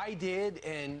 like I did,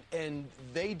 and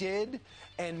they did,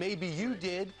 and maybe you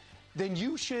did, then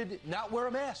you should not wear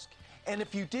a mask. And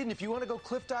if you didn't, if you want to go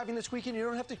cliff diving this weekend, you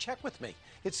don't have to check with me.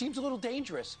 It seems a little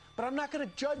dangerous, but I'm not going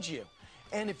to judge you.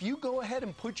 And if you go ahead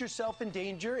and put yourself in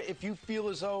danger, if you feel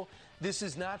as though this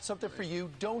is not something for you,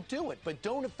 don't do it. But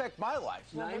don't affect my life.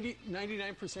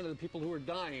 99% of the people who are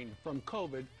dying from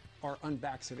COVID are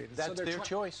unvaccinated. That's so their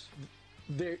choice.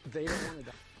 They don't want to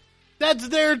die. That's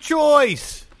their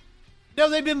choice. No,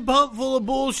 they've been pumped full of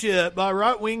bullshit by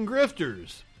right-wing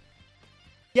grifters.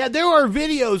 Yeah, there are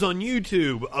videos on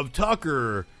YouTube of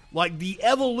Tucker, like the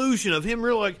evolution of him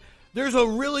really, like, there's a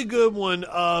really good one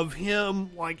of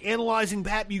him, like, analyzing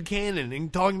Pat Buchanan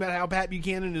and talking about how Pat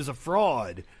Buchanan is a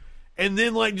fraud. And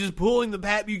then, like, just pulling the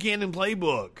Pat Buchanan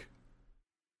playbook.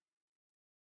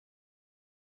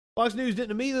 Fox News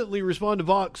didn't immediately respond to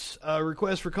Vox's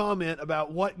request for comment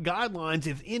about what guidelines,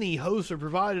 if any, hosts are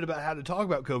provided about how to talk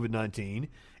about COVID-19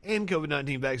 and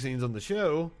COVID-19 vaccines on the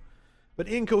show. But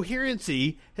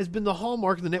incoherency has been the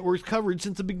hallmark of the network's coverage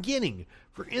since the beginning.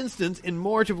 For instance, in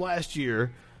March of last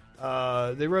year,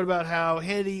 they wrote about how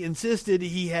Hannity insisted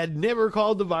he had never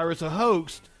called the virus a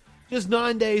hoax just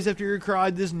 9 days after he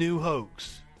cried this new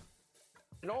hoax.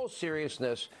 In all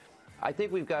seriousness, I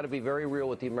think we've got to be very real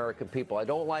with the American people. I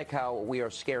don't like how we are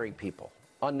scaring people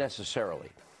unnecessarily.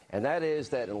 And that is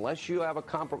that unless you have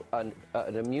an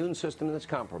immune system that's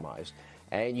compromised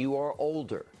and you are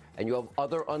older and you have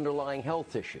other underlying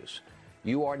health issues,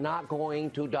 you are not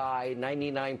going to die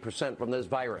 99% from this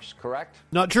virus, correct?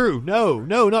 Not true. No,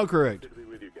 not correct.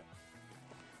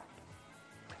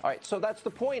 All right, so that's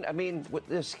the point. I mean, with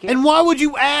this. And why would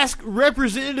you ask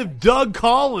Representative Doug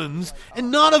Collins and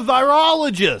not a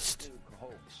virologist?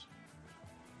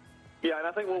 Yeah, and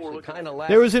I think what we're looking at.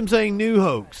 There was him saying new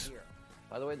hoax.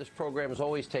 By the way, this program has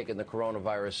always taken the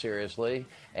coronavirus seriously.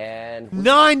 And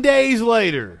 9 days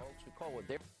later.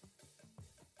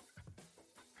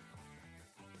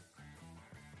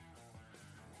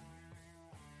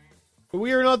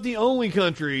 We are not the only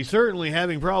country certainly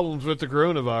having problems with the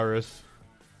coronavirus.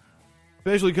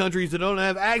 Especially countries that don't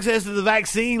have access to the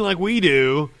vaccine like we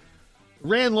do.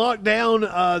 Ran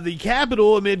lockdown the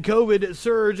Capitol amid COVID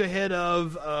surge ahead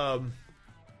of,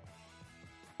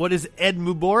 what is Eid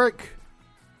Mubarak?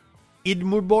 Eid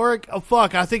Mubarak? Oh,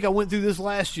 fuck, I think I went through this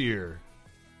last year.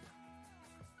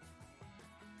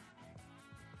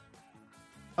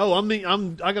 Oh,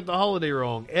 I got the holiday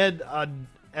wrong. Eid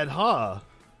Adha.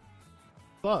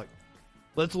 Fuck.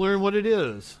 Let's learn what it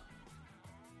is.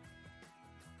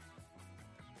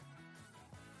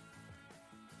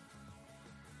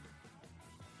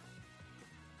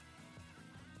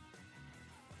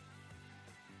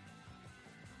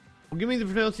 Well, give me the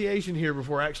pronunciation here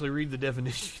before I actually read the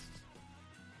definition.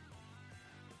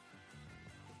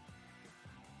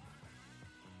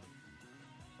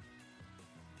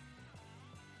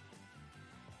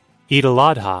 Eid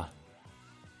al-Adha.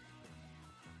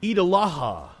 Eid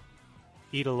al-Adha.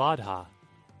 Eid al-Adha.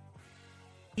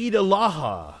 Eid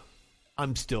al-Adha.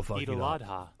 I'm still fucking Eid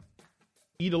al-Adha.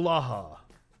 Eid al-Adha.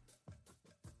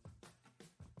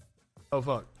 Oh,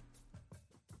 fuck.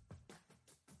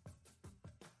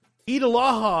 Eid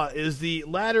al-Adha is the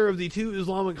latter of the two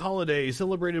Islamic holidays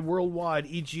celebrated worldwide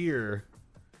each year.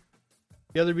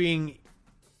 The other being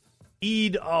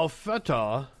Eid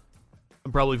al-Fitr,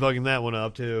 I'm probably fucking that one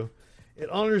up, too. It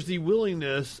honors the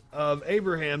willingness of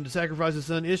Abraham to sacrifice his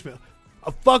son Ishmael.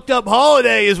 A fucked up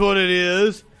holiday is what it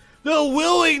is. The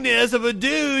willingness of a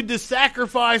dude to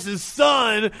sacrifice his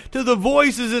son to the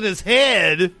voices in his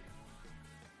head.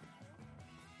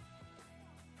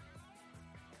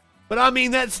 But I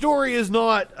mean, that story is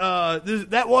not,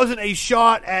 that wasn't a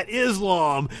shot at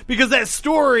Islam, because that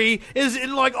story is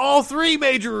in like all three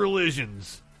major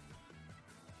religions.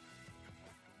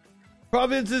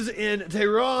 Provinces in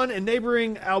Tehran and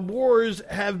neighboring Alborz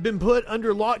have been put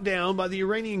under lockdown by the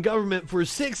Iranian government for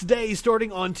 6 days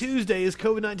starting on Tuesday as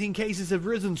COVID-19 cases have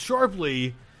risen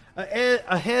sharply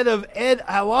ahead of Eid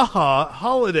al-Adha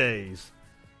holidays.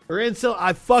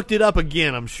 I fucked it up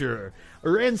again, I'm sure.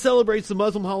 Iran celebrates the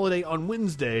Muslim holiday on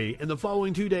Wednesday, and the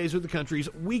following 2 days are the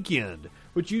country's weekend,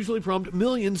 which usually prompt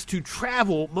millions to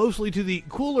travel mostly to the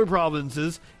cooler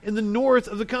provinces in the north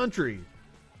of the country.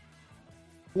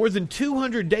 More than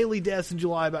 200 daily deaths in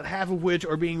July, about half of which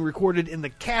are being recorded in the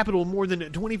capital. More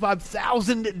than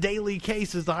 25,000 daily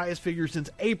cases, the highest figure since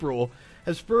April,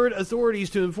 have spurred authorities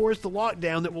to enforce the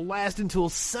lockdown that will last until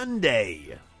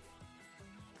Sunday.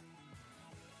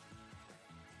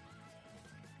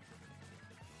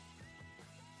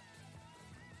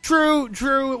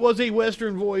 True, it was a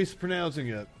Western voice pronouncing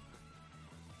it.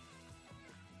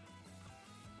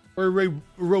 Or a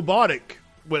robotic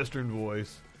Western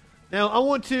voice. Now, I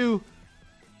want to,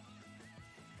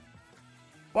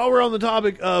 while we're on the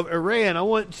topic of Iran, I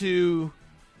want to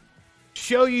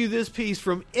show you this piece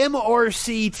from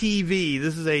MRC TV.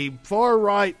 This is a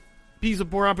far-right piece of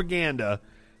propaganda.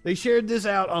 They shared this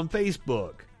out on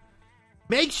Facebook.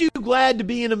 Makes you glad to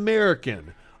be an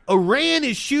American. Iran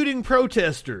is shooting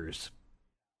protesters.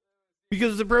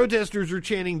 Because the protesters are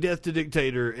chanting death to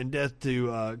dictator and death to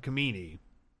Khomeini.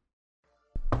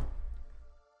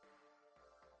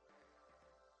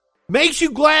 Makes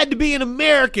you glad to be an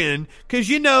American because,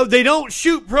 you know, they don't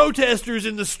shoot protesters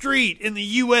in the street in the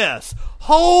U.S.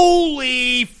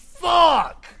 Holy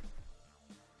fuck!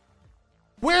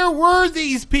 Where were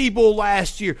these people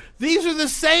last year? These are the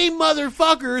same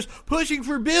motherfuckers pushing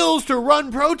for bills to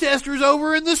run protesters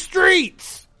over in the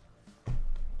streets.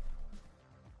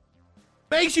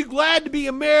 Makes you glad to be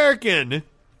American.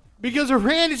 Because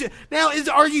Iran is... Now,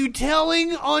 are you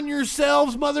telling on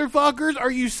yourselves, motherfuckers? Are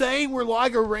you saying we're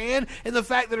like Iran and the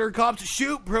fact that our cops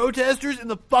shoot protesters in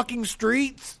the fucking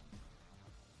streets?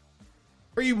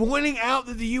 Are you pointing out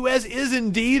that the U.S. is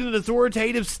indeed an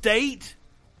authoritative state?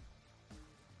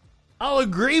 I'll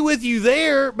agree with you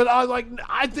there, but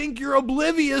I think you're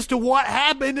oblivious to what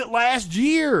happened last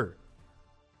year.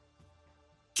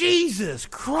 Jesus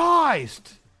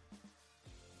Christ!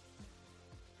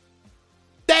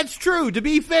 That's true. To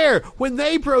be fair, when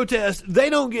they protest, they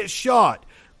don't get shot.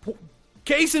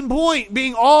 Case in point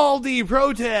being all the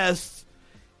protests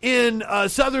in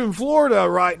southern Florida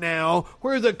right now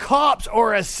where the cops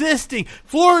are assisting.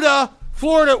 Florida,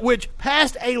 which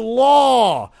passed a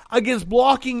law against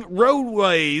blocking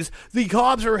roadways, the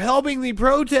cops are helping the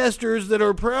protesters that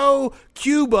are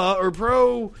pro-Cuba or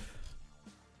pro...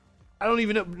 I don't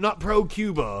even know, not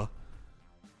pro-Cuba.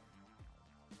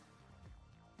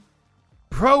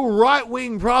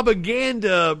 Pro-right-wing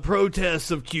propaganda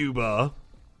protests of Cuba.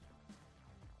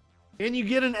 And you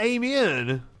get an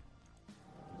amen.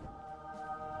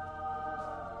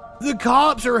 The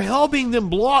cops are helping them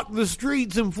block the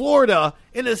streets in Florida,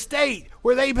 in a state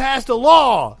where they passed a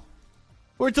law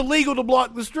where it's illegal to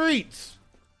block the streets.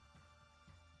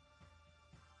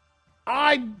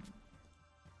 I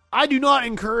do not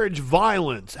encourage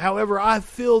violence. However, I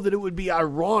feel that it would be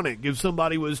ironic if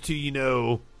somebody was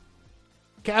to,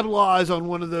 capitalize on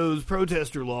one of those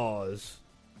protester laws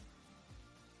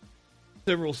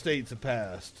several states have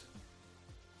passed.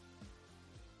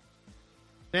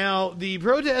 Now, the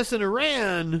protests in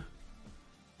Iran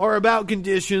are about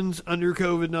conditions under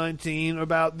COVID-19,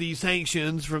 about the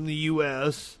sanctions from the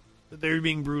U.S., that they're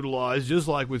being brutalized, just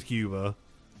like with Cuba.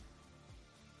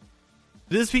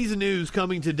 This piece of news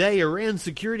coming today, Iran's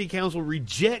Security Council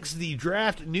rejects the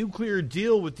draft nuclear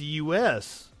deal with the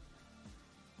U.S.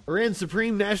 Iran's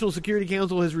Supreme National Security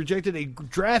Council has rejected a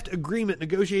draft agreement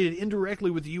negotiated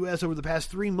indirectly with the U.S. over the past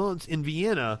 3 months in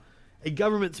Vienna, a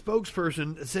government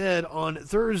spokesperson said on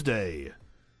Thursday.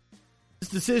 This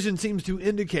decision seems to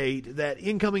indicate that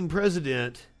incoming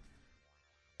president,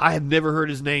 I have never heard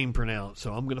his name pronounced,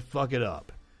 so I'm going to fuck it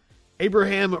up,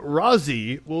 Abraham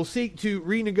Raisi, will seek to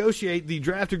renegotiate the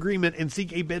draft agreement and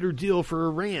seek a better deal for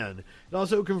Iran. It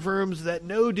also confirms that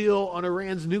no deal on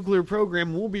Iran's nuclear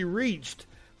program will be reached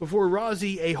before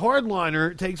Raisi, a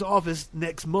hardliner, takes office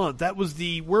next month. That was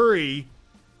the worry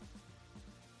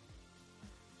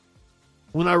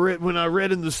When I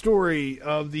read in the story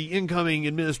of the incoming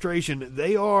administration,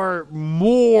 they are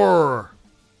more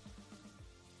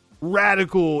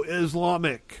radical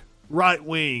Islamic right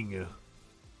wing.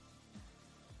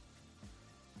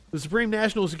 The Supreme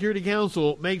National Security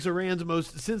Council makes Iran's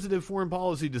most sensitive foreign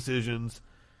policy decisions,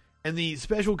 and the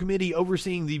special committee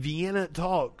overseeing the Vienna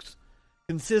talks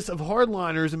consists of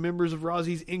hardliners and members of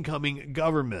Razi's incoming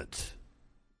government.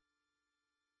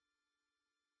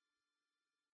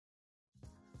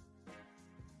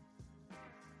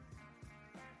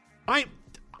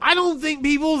 I don't think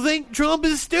people think Trump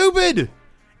is stupid.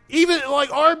 Even like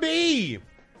RB.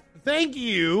 Thank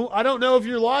you. I don't know if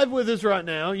you're live with us right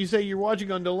now. You say you're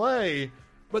watching on delay.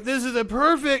 But this is a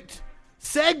perfect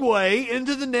segue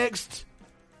into the next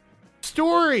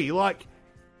story. Like,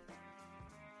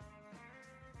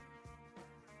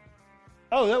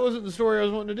 oh, that wasn't the story I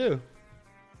was wanting to do.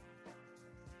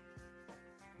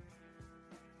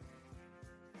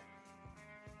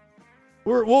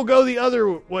 We'll go the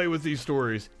other way with these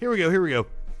stories. Here we go.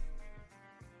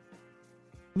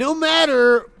 No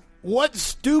matter what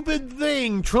stupid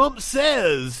thing Trump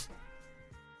says,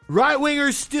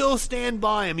 right-wingers still stand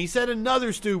by him. He said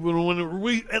another stupid one.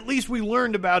 At least we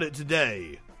learned about it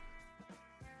today.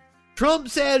 Trump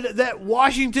said that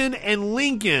Washington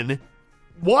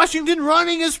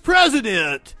running as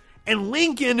president and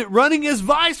Lincoln running as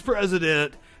vice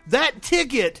president, that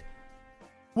ticket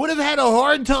would have had a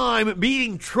hard time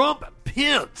beating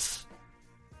Trump-Pence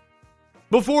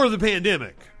before the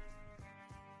pandemic.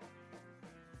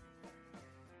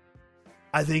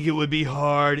 I think it would be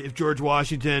hard if George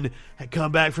Washington had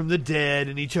come back from the dead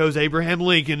and he chose Abraham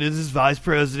Lincoln as his vice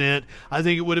president. I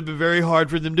think it would have been very hard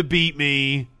for them to beat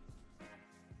me.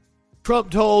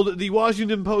 Trump told the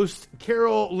Washington Post's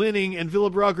Carol Leonnig and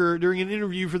Philip Rucker during an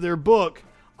interview for their book,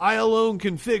 I Alone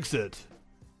Can Fix It.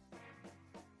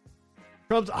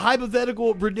 Trump's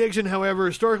hypothetical prediction,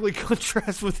 however, starkly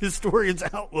contrasts with historians'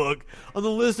 outlook on the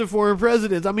list of foreign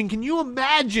presidents. I mean, can you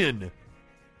imagine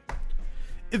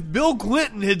if Bill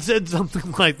Clinton had said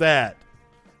something like that?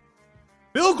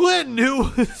 Bill Clinton,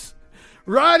 who was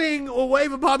riding a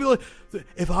wave of popularity,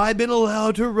 if I'd been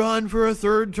allowed to run for a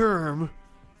third term,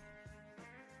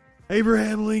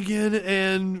 Abraham Lincoln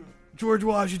and George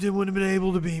Washington wouldn't have been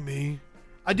able to beat me.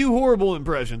 I do horrible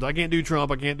impressions. I can't do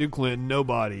Trump. I can't do Clinton.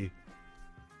 Nobody.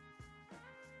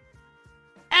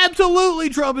 Absolutely,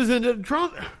 Trump has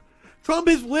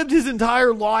lived his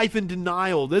entire life in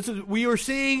denial. We are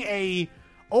seeing a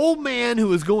old man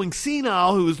who is going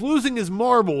senile, who is losing his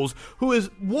marbles, who has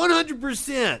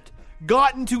 100%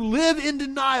 gotten to live in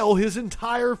denial his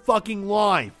entire fucking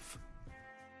life.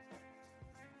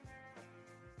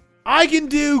 I can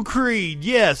do Creed.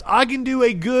 Yes, I can do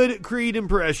a good Creed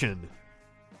impression.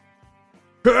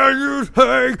 Can you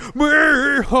take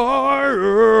me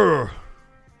higher?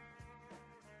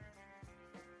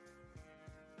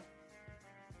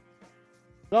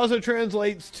 It also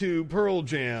translates to Pearl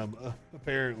Jam,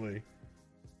 apparently.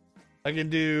 I can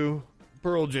do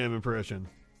Pearl Jam impression.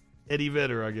 Eddie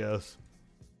Vedder, I guess.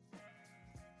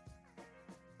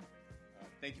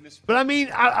 Thank you, Mr. But I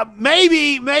mean,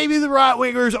 maybe the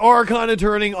right-wingers are kind of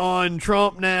turning on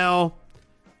Trump now.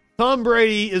 Tom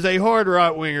Brady is a hard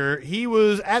right-winger. He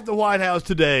was at the White House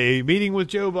today, meeting with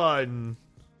Joe Biden.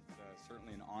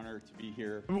 Certainly an honor to be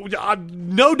here.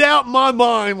 No doubt in my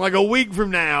mind, like a week from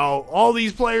now, all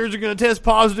these players are going to test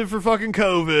positive for fucking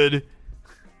COVID.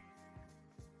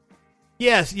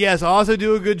 Yes, I also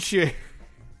do a good share.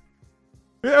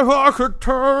 If I could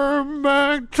turn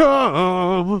back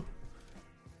time.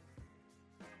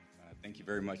 Thank you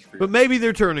very much for But maybe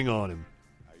they're turning on him.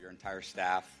 Your entire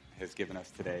staff has given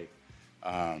us today.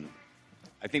 I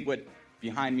think what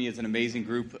behind me is an amazing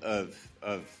group of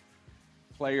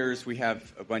players. We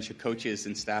have a bunch of coaches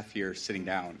and staff here sitting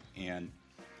down, and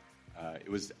it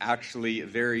was actually a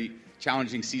very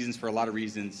challenging season for a lot of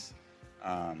reasons,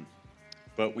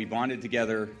 but we bonded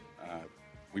together.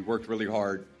 We worked really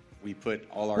hard. We put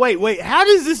all our... Wait, how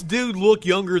does this dude look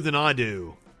younger than I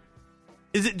do?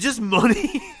 Is it just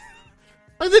money?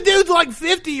 Like the dude's like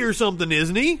 50 or something,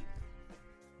 isn't he?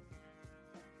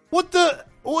 What the...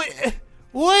 What?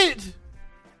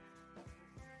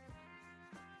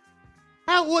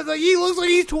 Like he looks like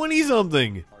he's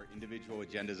 20-something. Our individual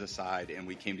agendas aside, and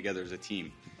we came together as a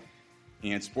team.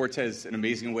 And sports has an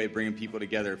amazing way of bringing people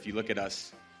together. If you look at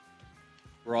us,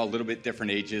 we're all a little bit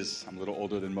different ages. I'm a little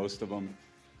older than most of them.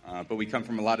 But we come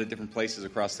from a lot of different places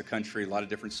across the country, a lot of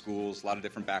different schools, a lot of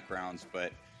different backgrounds.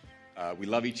 But we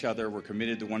love each other. We're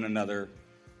committed to one another.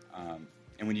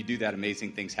 And when you do that,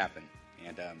 amazing things happen.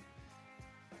 And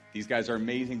these guys are an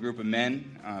amazing group of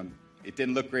men. it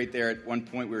didn't look great there. At one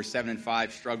point, we were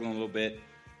 7-5, struggling a little bit,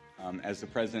 as the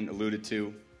president alluded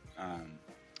to.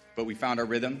 But we found our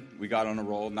rhythm. We got on a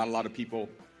roll. Not a lot of people,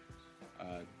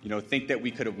 think that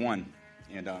we could have won.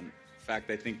 And in fact,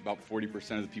 I think about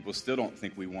 40% of the people still don't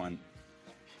think we won.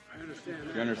 I understand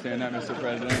that. You understand that, Mr.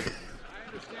 President? I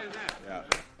understand that. Yeah.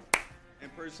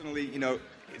 And personally,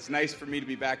 it's nice for me to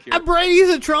be back here. Brady's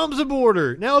a Trump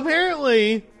supporter. Now,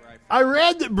 apparently, I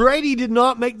read that Brady did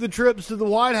not make the trips to the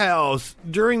White House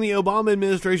during the Obama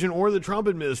administration or the Trump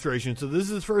administration. So this is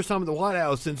his first time at the White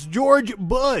House since George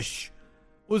Bush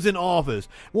was in office.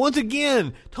 Once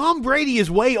again, Tom Brady is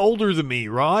way older than me,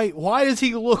 right? Why does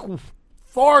he look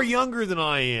far younger than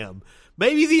I am?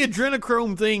 Maybe the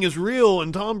adrenochrome thing is real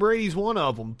and Tom Brady's one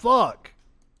of them. Fuck.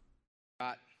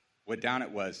 What down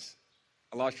it was.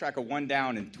 I lost track of one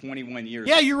down in 21 years.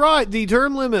 Yeah, you're right. The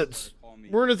term limits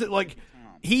weren't a like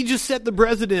he just set the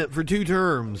precedent for 2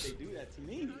 terms. They do that to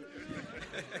me.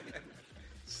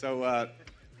 So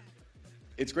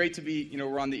it's great to be,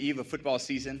 we're on the eve of football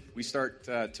season. We start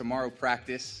tomorrow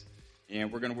practice,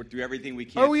 and we're going to do everything we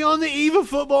can. Are we on the eve of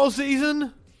football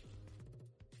season?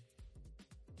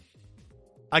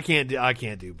 I can't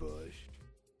do Bush.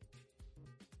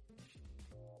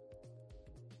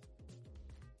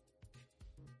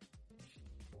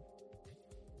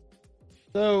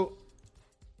 So,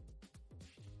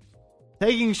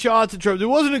 taking shots at Trump. It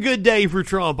wasn't a good day for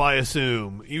Trump, I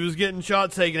assume. He was getting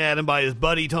shots taken at him by his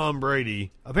buddy Tom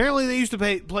Brady. Apparently, they used to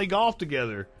play golf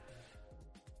together.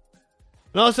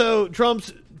 And also,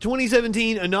 Trump's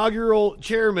 2017 inaugural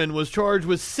chairman was charged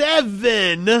with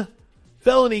 7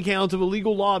 felony counts of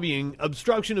illegal lobbying,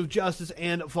 obstruction of justice,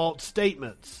 and false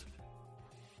statements.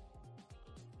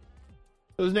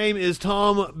 His name is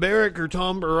Tom Barrack, or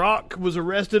Tom Barak, was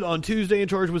arrested on Tuesday and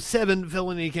charged with 7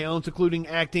 felony counts, including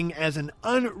acting as an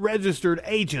unregistered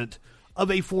agent of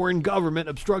a foreign government,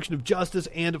 obstruction of justice,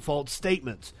 and false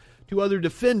statements. 2 other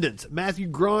defendants, Matthew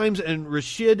Grimes and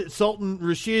Rashid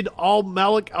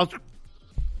Al-Malik.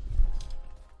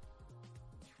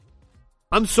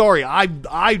 I'm sorry,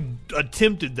 I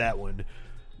attempted that one.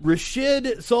 Rashid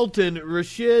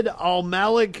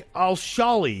Al-Malik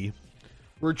Al-Shali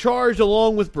were charged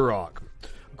along with Barak.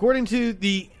 According to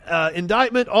the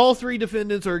indictment, all 3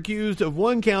 defendants are accused of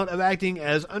 1 count of acting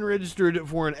as unregistered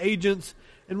foreign agents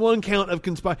and 1 count of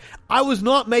conspiring. I was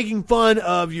not making fun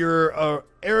of your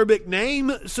Arabic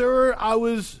name, sir.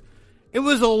 It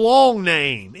was a long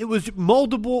name. It was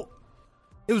multiple.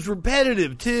 It was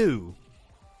repetitive too.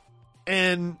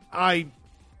 And I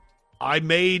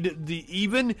made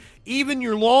even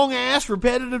your long ass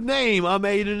repetitive name, I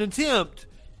made an attempt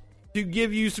to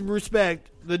give you some respect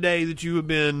the day that you have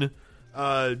been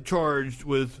charged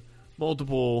with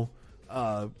multiple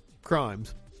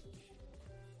crimes.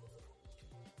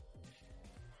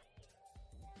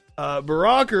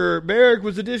 Barrack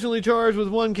was additionally charged with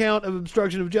 1 count of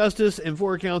obstruction of justice and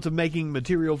 4 counts of making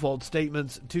material false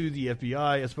statements to the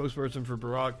FBI. A spokesperson for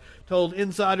Barak told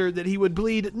Insider that he would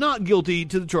plead not guilty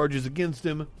to the charges against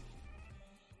him.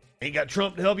 Ain't got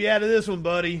Trump to help you out of this one,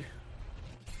 buddy.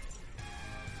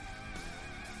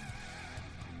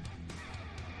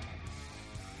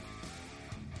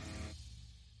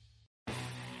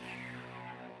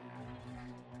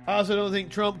 I also don't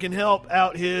think Trump can help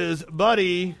out his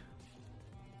buddy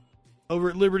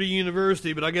over at Liberty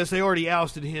University, but I guess they already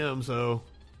ousted him, so.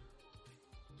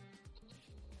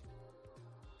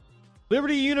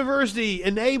 Liberty University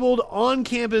enabled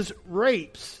on-campus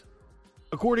rapes,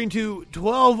 according to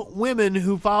 12 women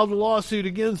who filed a lawsuit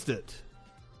against it.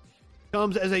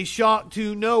 Comes as a shock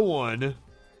to no one.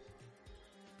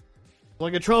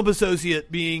 Like a Trump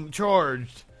associate being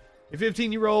charged. A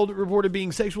 15-year-old reported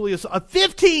being sexually assaulted. A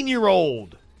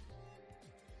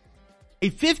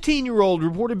 15-year-old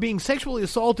reported being sexually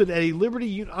assaulted at a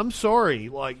Liberty. I'm sorry,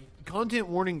 content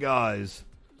warning, guys.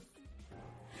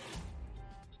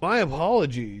 My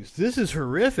apologies. This is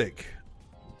horrific.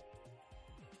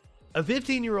 A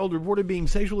 15-year-old reported being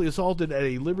sexually assaulted at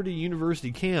a Liberty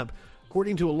University camp,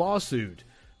 according to a lawsuit.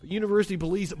 But university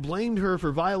police blamed her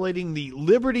for violating the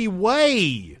Liberty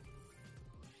Way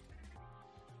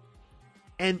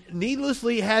and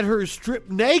needlessly had her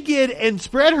stripped naked and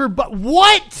spread her butt.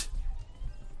 What?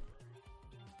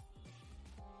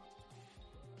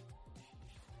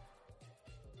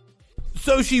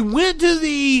 So she went to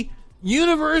the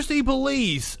university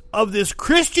police of this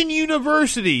Christian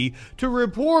university to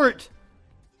report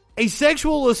a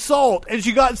sexual assault, and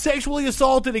she got sexually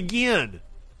assaulted again.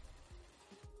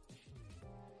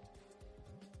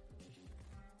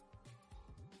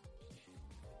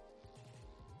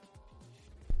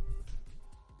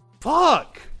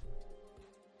 Fuck.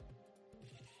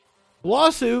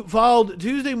 Lawsuit filed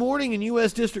Tuesday morning in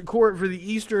U.S. District Court for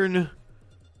the Eastern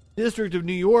District of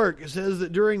New York says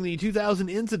that during the 2000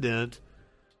 incident,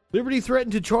 Liberty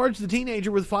threatened to charge the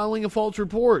teenager with filing a false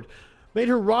report, made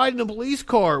her ride in a police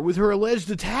car with her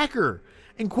alleged attacker,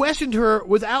 and questioned her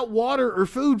without water or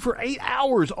food for 8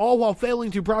 hours, all while failing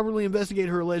to properly investigate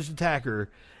her alleged attacker,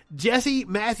 Jesse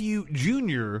Matthew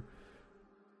Jr.,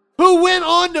 who went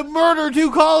on to murder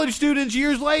 2 college students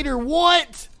years later.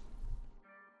 What?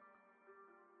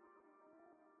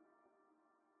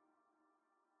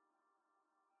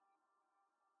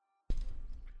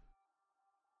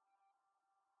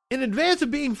 In advance of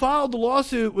being filed, the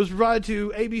lawsuit was provided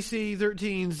to ABC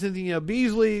 13's Cynthia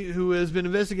Beasley, who has been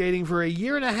investigating for a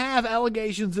year and a half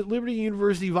allegations that Liberty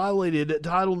University violated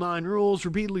Title IX rules,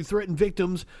 repeatedly threatened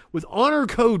victims with honor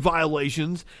code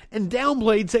violations, and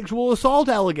downplayed sexual assault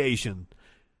allegations.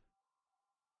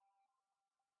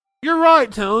 You're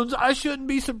right, Tones. I shouldn't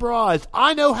be surprised.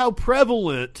 I know how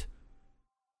prevalent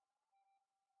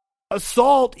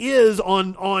assault is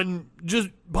on just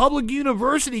public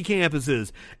university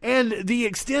campuses and the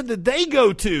extent that they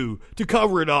go to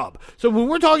cover it up. So when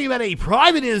we're talking about a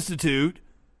private institute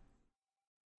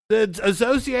that's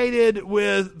associated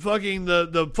with fucking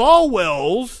the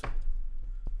Falwells,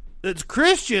 that's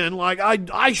Christian, like,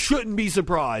 I shouldn't be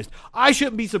surprised. I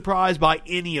shouldn't be surprised by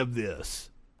any of this.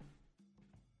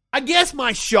 I guess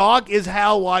my shock is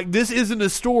how, like, this isn't a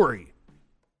story.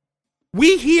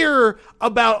 We hear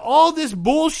about all this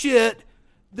bullshit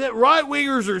that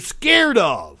right-wingers are scared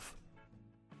of.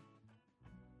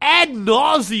 Ad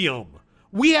nauseum.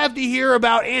 We have to hear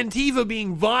about Antifa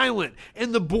being violent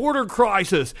and the border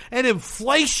crisis and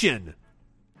inflation.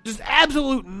 Just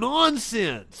absolute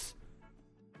nonsense.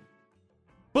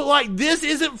 But, like, this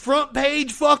isn't front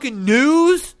page fucking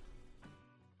news?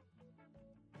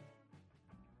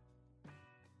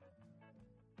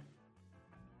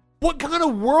 What kind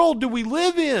of world do we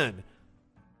live in?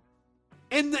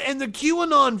 And the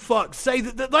QAnon fucks say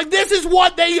that like, this is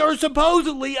what they are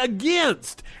supposedly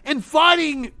against and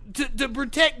fighting to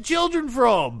protect children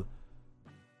from.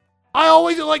 I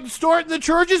always like start in the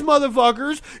churches,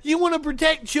 motherfuckers. You want to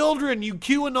protect children, you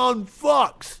QAnon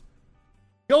fucks.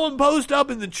 Go and post up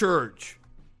in the church.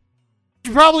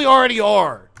 You probably already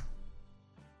are.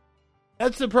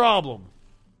 That's the problem.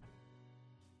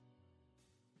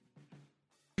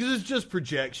 Because it's just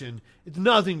projection. It's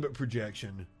nothing but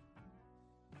projection.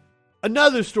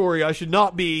 Another story I should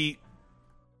not be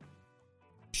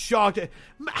shocked at.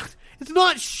 It's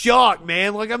not shock,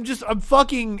 man. Like, I'm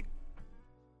fucking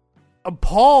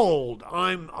appalled.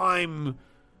 I'm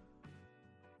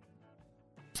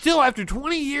still, after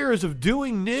 20 years of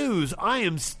doing news, I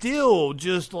am still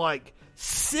just, like,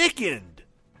 sickened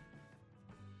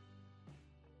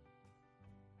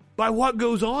by what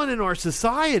goes on in our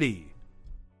society.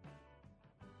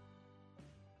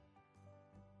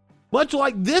 Much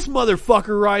like this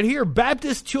motherfucker right here,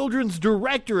 Baptist Children's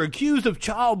director accused of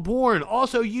child porn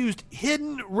also used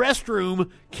hidden restroom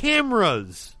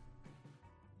cameras.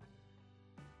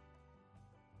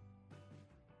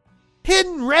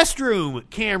 Hidden restroom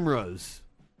cameras.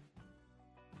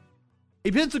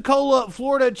 A Pensacola,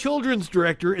 Florida children's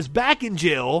director is back in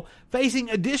jail facing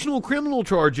additional criminal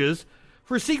charges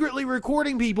for secretly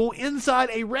recording people inside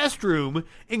a restroom,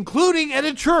 including at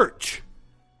a church.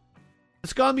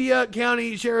 Escambia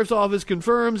County Sheriff's Office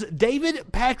confirms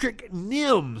David Patrick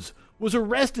Nims was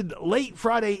arrested late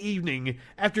Friday evening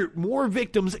after more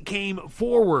victims came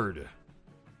forward.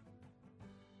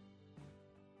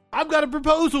 I've got a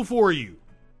proposal for you.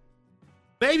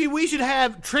 Maybe we should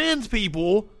have trans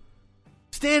people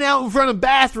stand out in front of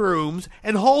bathrooms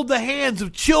and hold the hands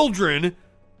of children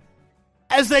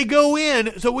as they go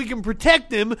in so we can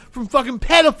protect them from fucking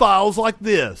pedophiles like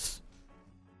this.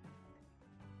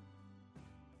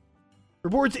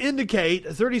 Reports indicate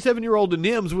 37-year-old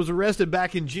Nims was arrested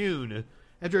back in June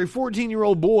after a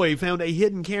 14-year-old boy found a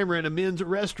hidden camera in a men's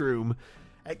restroom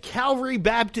at Calvary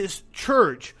Baptist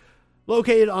Church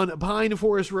located on Pine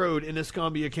Forest Road in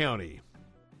Escambia County.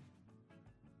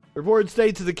 The report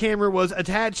states that the camera was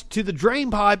attached to the drain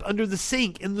pipe under the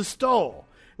sink in the stall.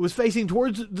 It was facing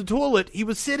towards the toilet he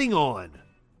was sitting on.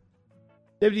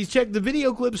 Deputies checked the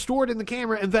video clip stored in the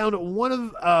camera and found one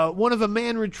of a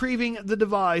man retrieving the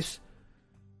device,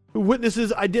 who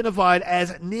witnesses identified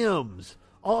as Nims.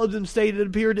 All of them stated it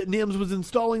appeared that Nims was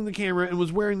installing the camera and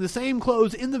was wearing the same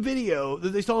clothes in the video that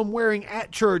they saw him wearing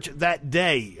at church that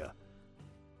day.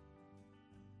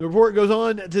 The report goes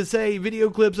on to say video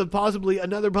clips of possibly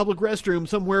another public restroom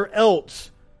somewhere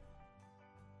else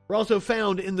were also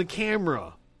found in the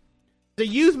camera. The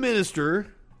youth minister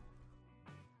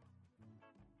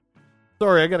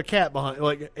Sorry, I got a cat behind.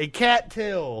 Like, a cat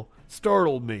tail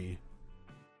startled me.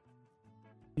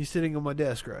 He's sitting on my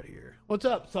desk right here. What's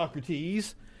up,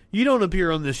 Socrates? You don't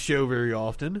appear on this show very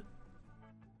often.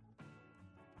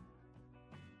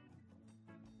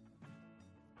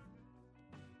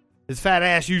 His fat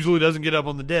ass usually doesn't get up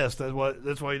on the desk. That's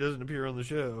why he doesn't appear on the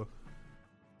show.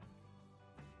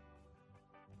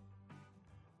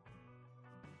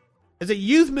 As a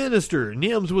youth minister,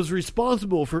 Nims was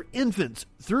responsible for infants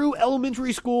through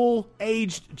elementary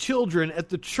school-aged children at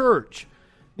the church.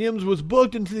 Nims was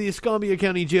booked into the Escambia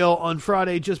County Jail on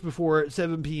Friday just before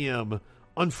 7 p.m.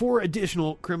 on 4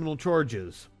 additional criminal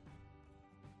charges.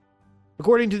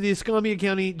 According to the Escambia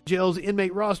County Jail's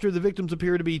inmate roster, the victims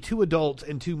appear to be 2 adults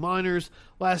and 2 minors.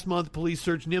 Last month, police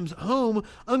searched Nims' home,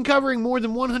 uncovering more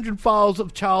than 100 files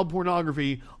of child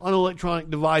pornography on electronic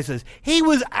devices. He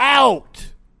was out!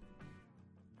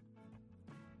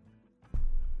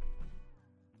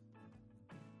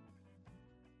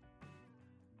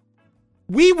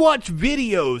 We watch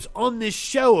videos on this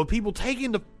show of people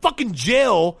taken to fucking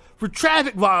jail for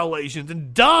traffic violations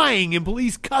and dying in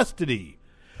police custody.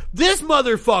 This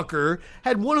motherfucker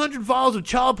had 100 files of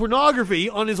child pornography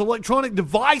on his electronic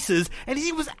devices, and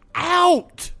he was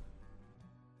out.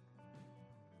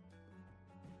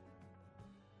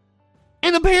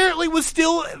 And apparently was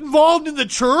still involved in the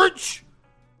church?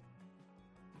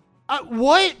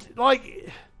 What?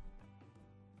 Like...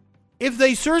 If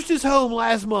they searched his home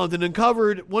last month and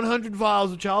uncovered 100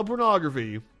 files of child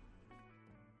pornography, he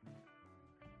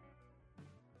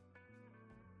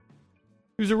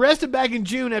was arrested back in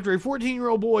June after a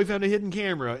 14-year-old boy found a hidden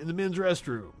camera in the men's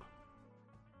restroom.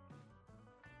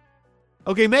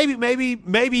 Okay,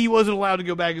 maybe he wasn't allowed to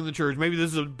go back in the church. Maybe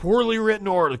this is a poorly written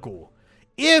article.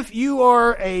 If you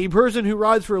are a person who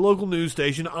writes for a local news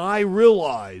station, I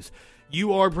realize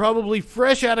you are probably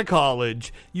fresh out of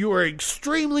college. You are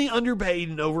extremely underpaid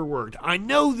and overworked. I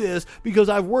know this because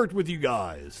I've worked with you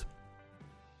guys.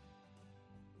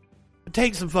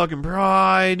 Take some fucking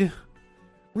pride.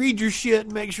 Read your shit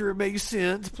and make sure it makes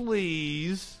sense,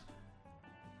 please.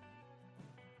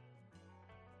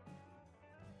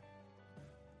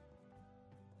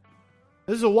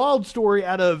 This is a wild story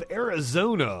out of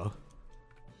Arizona.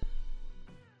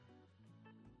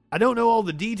 I don't know all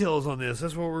the details on this.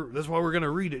 That's why we're going to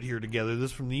read it here together.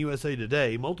 This is from the USA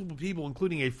Today. Multiple people,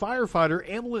 including a firefighter,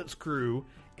 ambulance crew,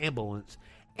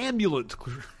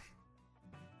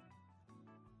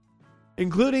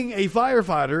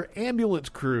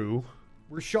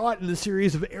 were shot in a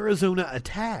series of Arizona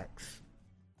attacks.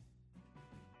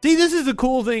 See, this is the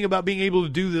cool thing about being able to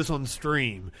do this on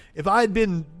stream. If I had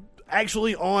been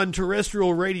actually on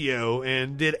terrestrial radio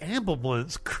and did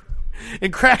ambulance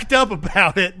and cracked up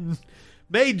about it and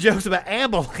made jokes about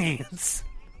ambulance,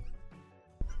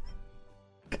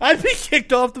 I'd be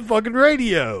kicked off the fucking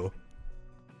radio.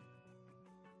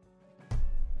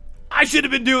 I should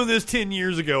have been doing this 10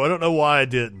 years ago. I don't know why I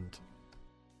didn't.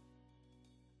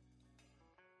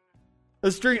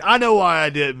 I know why I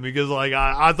didn't, because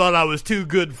I thought I was too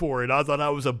good for it. I thought I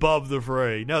was above the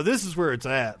fray. No, this is where it's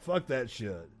at. Fuck that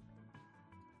shit.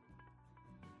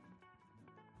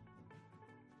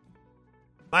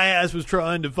 My ass was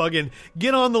trying to fucking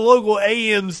get on the local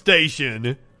AM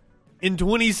station in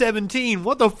 2017.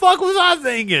 What the fuck was I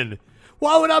thinking?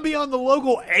 Why would I be on the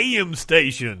local AM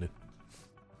station?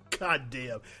 God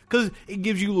damn. Because it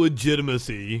gives you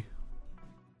legitimacy.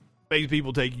 Makes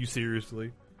people take you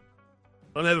seriously.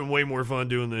 I'm having way more fun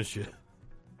doing this shit.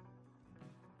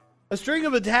 A string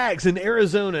of attacks in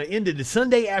Arizona ended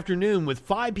Sunday afternoon with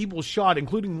 5 people shot,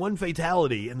 including 1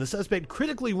 fatality, and the suspect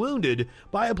critically wounded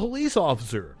by a police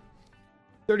officer.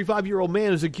 35-year-old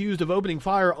man is accused of opening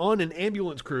fire on an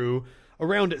ambulance crew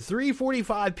around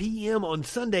 3:45 p.m. on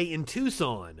Sunday in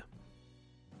Tucson.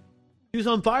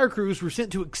 Tucson fire crews were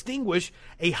sent to extinguish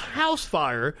a house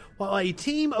fire while a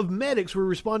team of medics were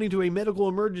responding to a medical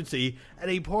emergency at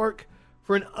a park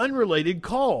for an unrelated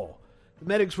call. The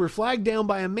medics were flagged down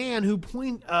by a man who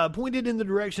pointed in the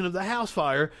direction of the house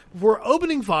fire before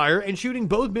opening fire and shooting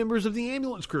both members of the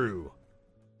ambulance crew.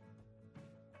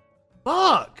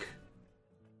 Fuck!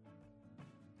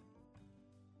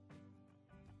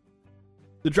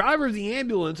 The driver of the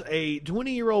ambulance, a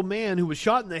 20-year-old man who was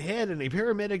shot in the head, and a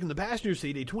paramedic in the passenger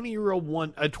seat, a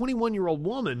 21-year-old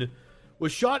woman,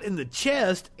 was shot in the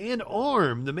chest and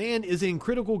arm. The man is in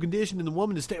critical condition, and the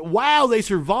woman is Wow, they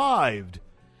survived!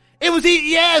 It was,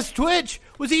 yes, Twitch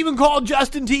was even called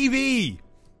Justin TV.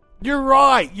 You're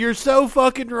right. You're so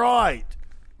fucking right.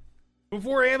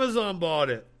 Before Amazon bought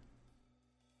it.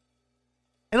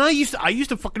 And I used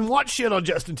to fucking watch shit on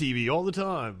Justin TV all the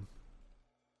time.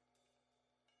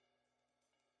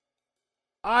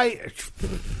 I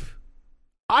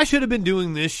should have been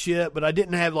doing this shit, but I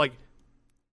didn't have, like,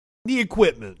 the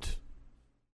equipment.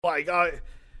 Like,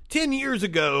 10 years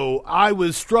ago, I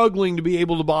was struggling to be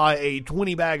able to buy a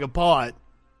 20 bag of pot,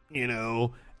 you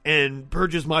know, and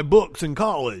purchase my books in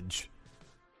college.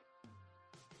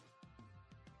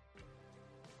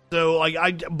 So, like,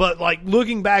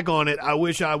 looking back on it, I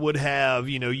wish I would have,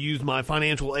 you know, used my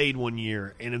financial aid one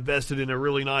year and invested in a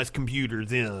really nice computer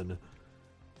then.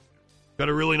 Got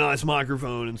a really nice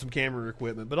microphone and some camera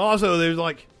equipment. But also, there's,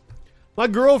 like, my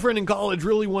girlfriend in college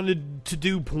really wanted to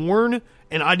do porn,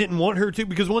 and I didn't want her to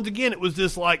because, once again, it was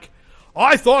this, like,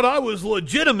 I thought I was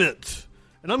legitimate,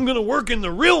 and I'm going to work in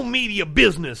the real media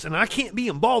business, and I can't be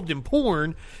involved in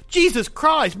porn. Jesus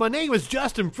Christ, my name is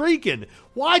Justin Freakin'.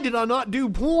 Why did I not do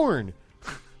porn?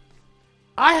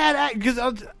 I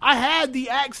had the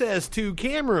access to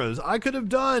cameras. I could have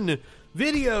done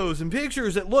videos and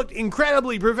pictures that looked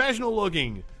incredibly professional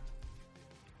looking.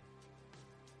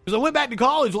 Because I went back to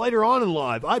college later on in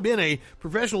life. I've been a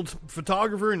professional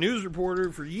photographer and news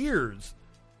reporter for years.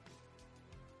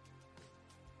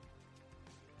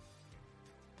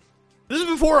 This is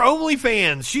before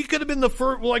OnlyFans. She could have been the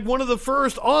first, like one of the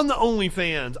first on the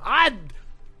OnlyFans. I'd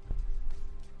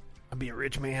be a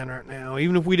rich man right now,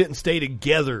 even if we didn't stay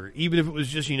together. Even if it was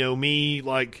just, you know, me,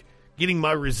 like, getting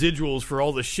my residuals for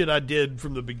all the shit I did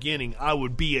from the beginning, I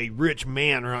would be a rich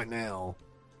man right now.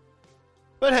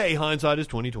 But hey, hindsight is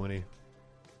 20/20. And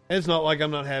it's not like I'm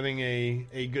not having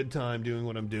a good time doing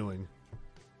what I'm doing.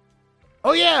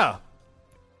 Oh yeah!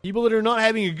 People that are not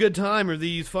having a good time are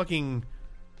these fucking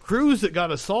crews that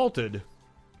got assaulted.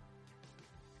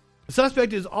 The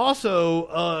suspect is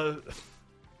also,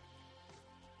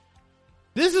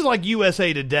 this is like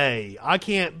USA Today. I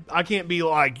can't be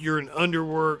like, you're an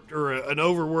underworked or an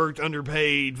overworked,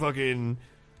 underpaid fucking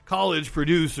college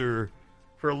producer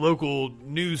for a local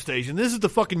news station. This is the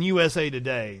fucking USA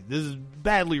Today. This is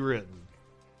badly written.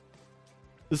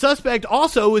 The suspect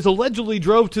also is allegedly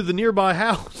drove to the nearby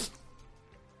house.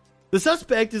 The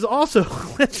suspect is also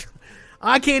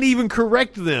I can't even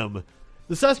correct them.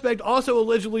 The suspect also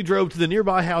allegedly drove to the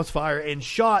nearby house fire and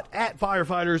shot at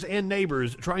firefighters and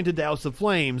neighbors trying to douse the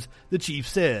flames, the chief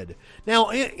said.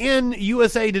 Now, in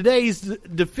USA Today's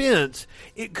defense,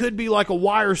 it could be like a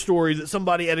wire story that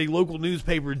somebody at a local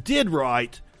newspaper did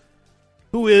write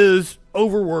who is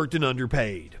overworked and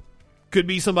underpaid. Could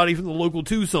be somebody from the local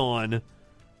Tucson,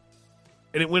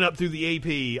 and it went up through the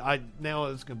AP. Now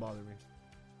it's going to bother me.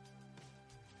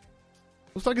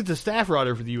 Looks like it's a staff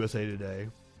writer for the USA Today.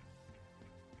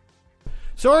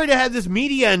 Sorry to have this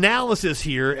media analysis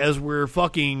here as we're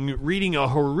fucking reading a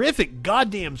horrific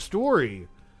goddamn story.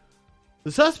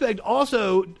 The suspect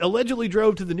also allegedly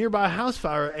drove to the nearby house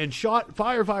fire and shot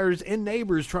firefighters and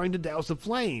neighbors trying to douse the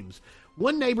flames.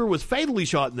 One neighbor was fatally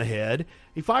shot in the head,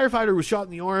 a firefighter was shot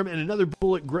in the arm, and another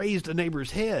bullet grazed a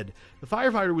neighbor's head. The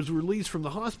firefighter was released from the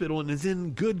hospital and is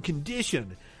in good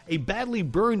condition. A badly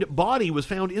burned body was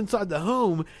found inside the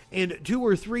home, and 2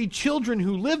 or 3 children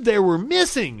who lived there were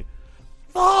missing.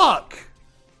 Fuck!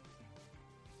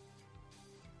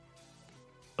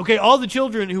 Okay, all the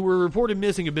children who were reported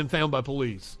missing have been found by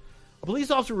police. A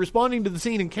police officer responding to the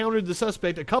scene encountered the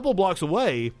suspect a couple blocks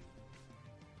away.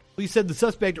 Police said the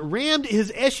suspect rammed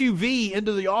his SUV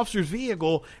into the officer's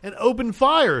vehicle and opened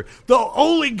fire. The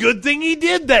only good thing he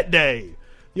did that day.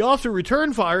 The officer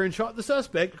returned fire and shot the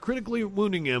suspect, critically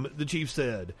wounding him, the chief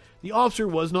said. The officer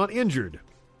was not injured.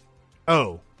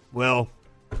 Oh, well,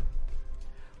 at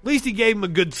least he gave him a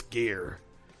good scare.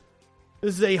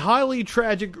 This is a highly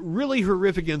tragic, really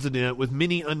horrific incident with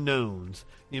many unknowns.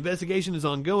 The investigation is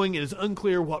ongoing. It is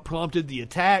unclear what prompted the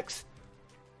attacks.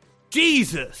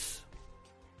 Jesus!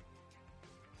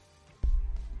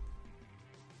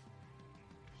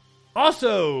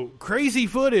 Also, crazy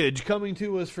footage coming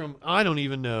to us from, I don't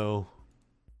even know.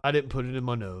 I didn't put it in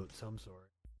my notes. I'm sorry.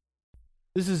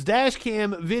 This is dash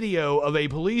cam video of a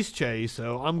police chase,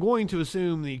 so I'm going to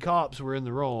assume the cops were in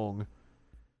the wrong.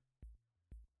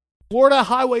 Florida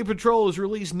Highway Patrol has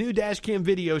released new dash cam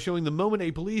video showing the moment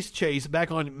a police chase back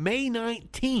on May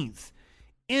 19th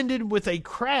ended with a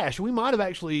crash. We might have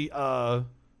actually saw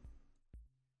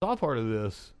part of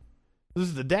this. This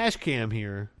is the dash cam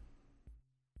here.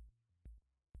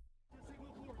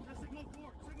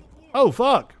 Oh,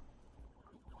 fuck.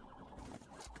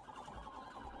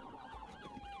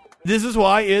 This is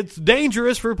why it's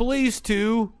dangerous for police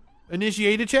to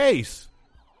initiate a chase.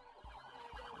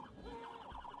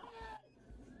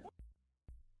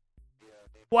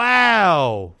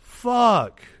 Wow.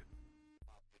 Fuck.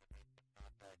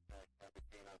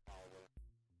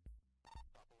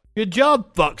 Good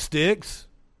job, fuck sticks.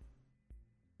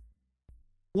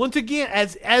 Once again,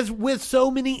 as with so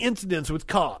many incidents with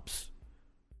cops,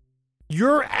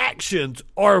 your actions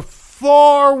are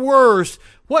far worse.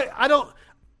 I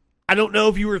don't know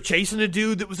if you were chasing a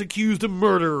dude that was accused of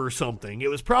murder or something. It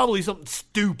was probably something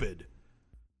stupid.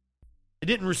 It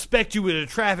didn't respect you at a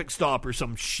traffic stop or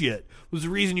some shit. Was the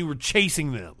reason you were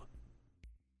chasing them.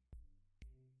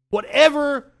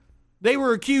 Whatever they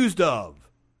were accused of,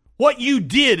 what you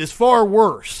did is far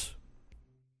worse.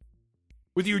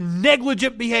 With your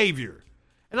negligent behavior.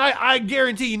 And I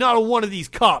guarantee you not a one of these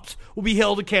cops will be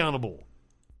held accountable.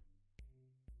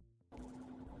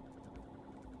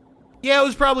 Yeah, it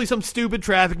was probably some stupid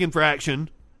traffic infraction.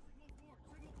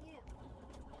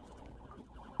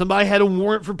 Somebody had a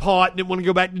warrant for pot and didn't want to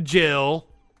go back to jail.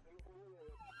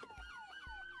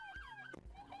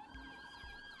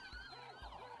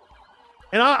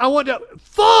 And I want to...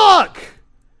 Fuck!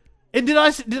 And did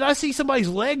I see somebody's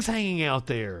legs hanging out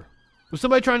there? Was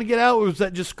somebody trying to get out, or was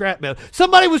that just scrap metal?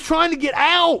 Somebody was trying to get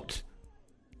out!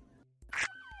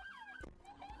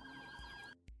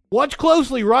 Watch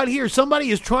closely right here. Somebody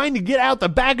is trying to get out the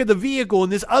back of the vehicle,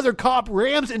 and this other cop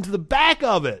rams into the back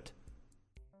of it.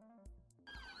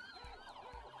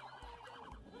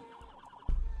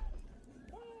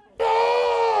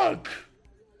 Fuck!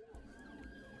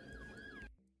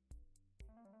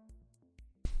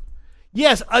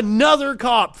 Yes, another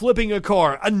cop flipping a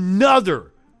car.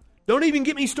 Another. Don't even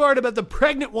get me started about the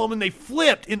pregnant woman they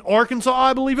flipped in Arkansas,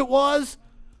 I believe it was.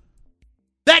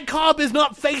 That cop is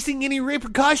not facing any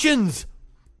repercussions.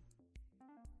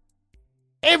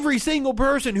 Every single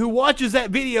person who watches that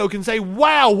video can say,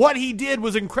 wow, what he did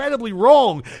was incredibly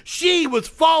wrong. She was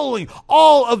following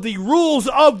all of the rules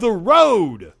of the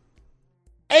road.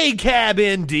 A cab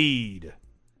indeed.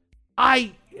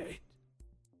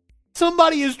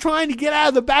 Somebody is trying to get out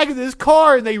of the back of this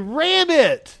car and they ram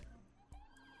it.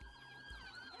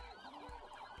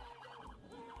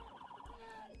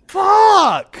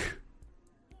 Fuck!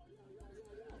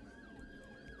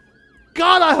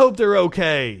 God, I hope they're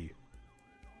okay.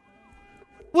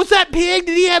 What's that pig?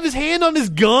 Did he have his hand on his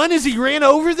gun as he ran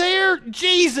over there?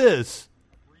 Jesus!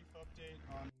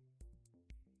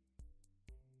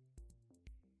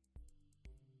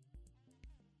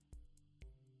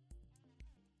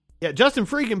 Yeah, Justin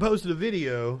Freakin posted a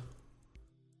video.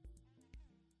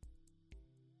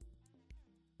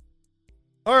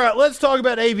 All right, let's talk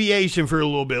about aviation for a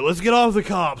little bit. Let's get off the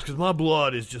cops because my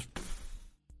blood is just...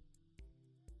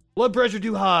 blood pressure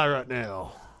too high right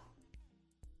now.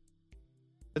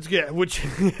 Let's get...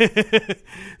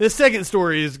 this second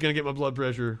story is going to get my blood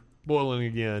pressure boiling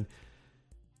again.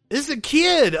 This is a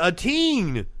kid, a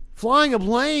teen, flying a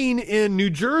plane in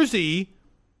New Jersey.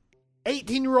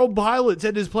 18-year-old pilot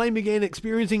said his plane began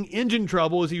experiencing engine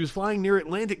trouble as he was flying near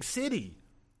Atlantic City.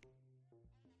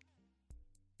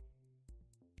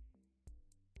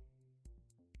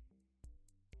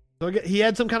 So he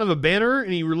had some kind of a banner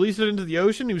and he released it into the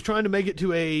ocean. He was trying to make it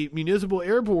to a municipal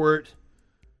airport.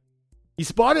 He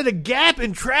spotted a gap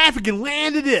in traffic and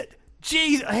landed it.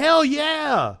 Jeez, hell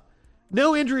yeah.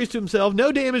 No injuries to himself,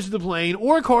 no damage to the plane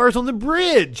or cars on the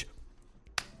bridge.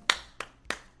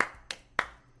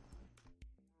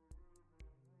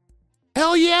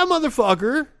 Hell yeah,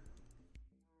 motherfucker.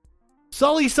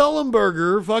 Sully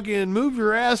Sullenberger, fucking move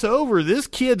your ass over. This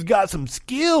kid's got some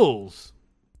skills.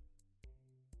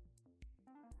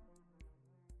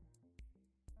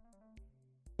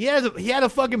 He had a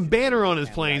fucking banner on his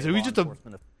plane, so he was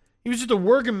just a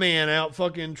working man out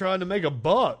fucking trying to make a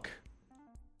buck.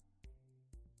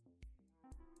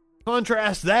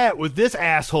 Contrast that with this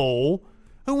asshole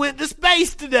who went to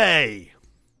space today.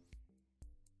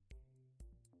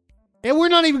 And we're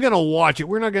not even going to watch it.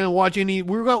 We're not going to watch any...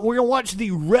 We're going to watch the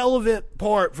relevant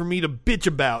part for me to bitch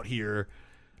about here,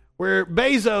 where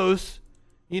Bezos,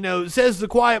 says the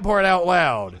quiet part out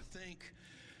loud.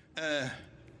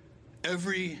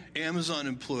 Every Amazon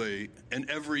employee and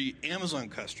every Amazon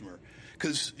customer,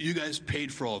 because you guys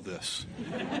paid for all of this.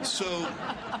 So,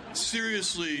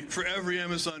 seriously, for every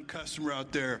Amazon customer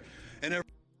out there,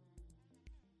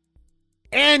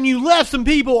 and you left some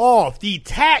people off. The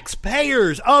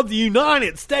taxpayers of the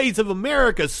United States of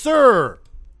America, sir.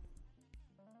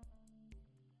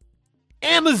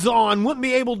 Amazon wouldn't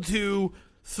be able to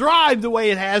thrive the way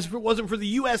it has if it wasn't for the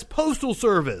U.S. Postal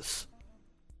Service.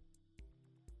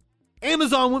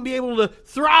 Amazon wouldn't be able to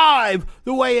thrive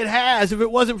the way it has if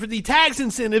it wasn't for the tax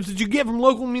incentives that you get from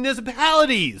local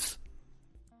municipalities.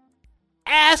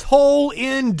 Asshole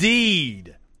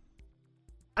indeed.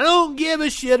 I don't give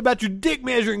a shit about your dick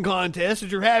measuring contest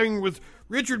that you're having with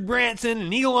Richard Branson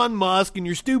and Elon Musk and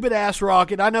your stupid ass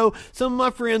rocket. I know some of my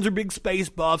friends are big space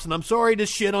buffs and I'm sorry to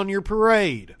shit on your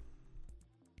parade.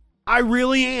 I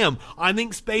really am. I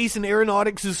think space and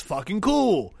aeronautics is fucking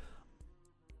cool.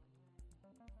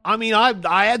 I mean,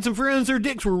 I had some friends, their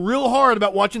dicks were real hard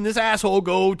about watching this asshole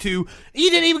go to... He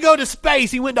didn't even go to space.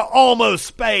 He went to almost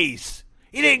space.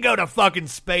 He didn't go to fucking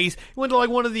space. He went to like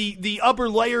one of the upper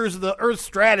layers of the Earth's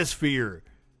stratosphere.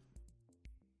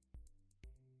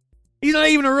 He's not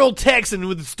even a real Texan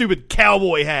with a stupid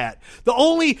cowboy hat. The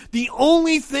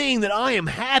only thing that I am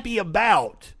happy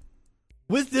about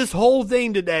with this whole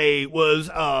thing today was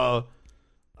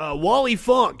Wally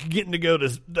Funk getting to go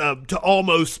to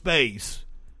almost space.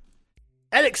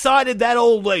 That excited that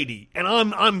old lady, and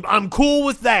I'm cool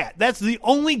with that. That's the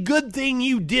only good thing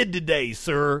you did today,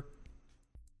 sir.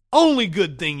 Only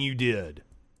good thing you did.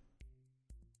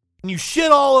 And you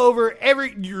shit all over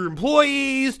your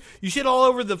employees. You shit all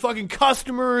over the fucking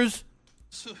customers.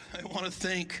 So I want to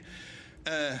thank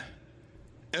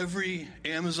every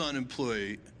Amazon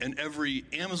employee and every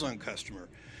Amazon customer,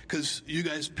 because you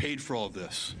guys paid for all of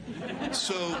this.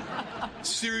 So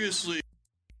seriously.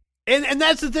 And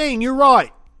that's the thing, you're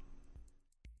right.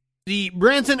 The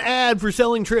Branson ad for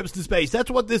selling trips to space,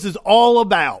 that's what this is all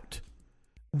about.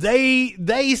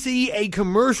 They see a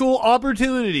commercial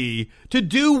opportunity to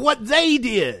do what they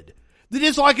did. That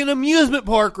is like an amusement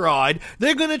park ride.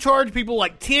 They're going to charge people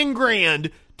like 10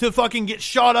 grand to fucking get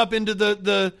shot up into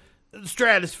the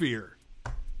stratosphere.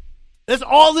 That's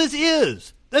all this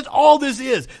is. That's all this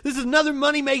is. This is another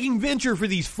money-making venture for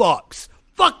these fucks.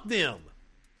 Fuck them.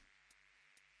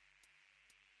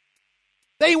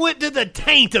 They went to the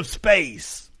taint of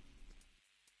space.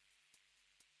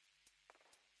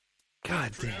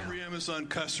 God damn. For every Amazon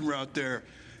customer out there,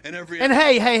 and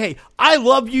hey, I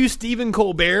love you, Stephen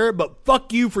Colbert, but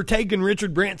fuck you for taking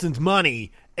Richard Branson's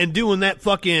money and doing that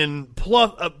fucking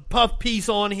puff piece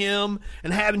on him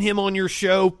and having him on your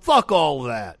show. Fuck all of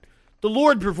that. The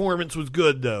Lord performance was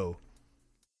good, though.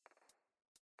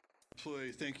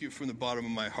 Thank you from the bottom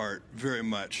of my heart very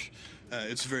much.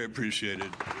 It's very appreciated.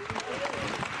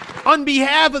 On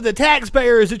behalf of the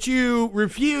taxpayers that you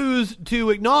refuse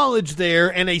to acknowledge there,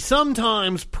 and a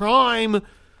sometimes prime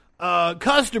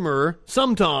customer,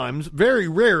 sometimes, very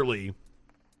rarely,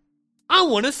 I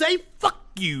want to say fuck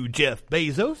you, Jeff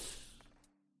Bezos.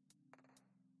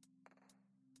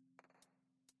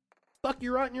 Fuck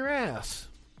you right in your ass.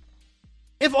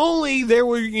 If only there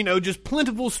were, just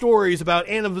plentiful stories about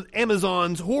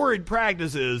Amazon's horrid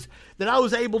practices that I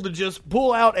was able to just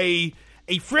pull out a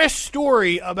fresh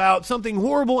story about something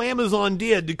horrible Amazon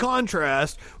did to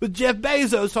contrast with Jeff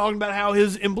Bezos talking about how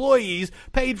his employees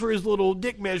paid for his little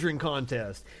dick measuring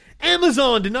contest.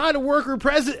 Amazon denied a worker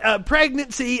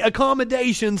pregnancy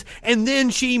accommodations and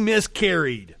then she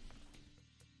miscarried.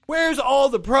 Where's all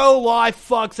the pro-life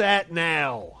fucks at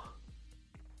now?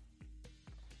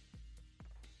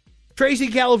 Tracy,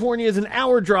 California is an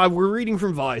hour drive. We're reading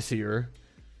from Vice here.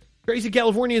 Tracy,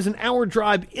 California is an hour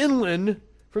drive inland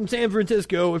from San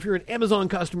Francisco. If you're an Amazon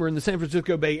customer in the San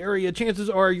Francisco Bay Area, chances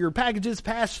are your packages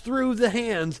pass through the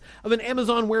hands of an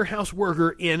Amazon warehouse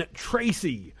worker in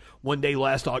Tracy. One day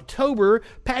last October,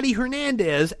 Patty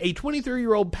Hernandez, a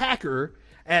 23-year-old packer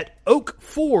at Oak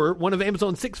 4, one of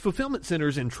Amazon's 6 fulfillment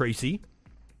centers in Tracy,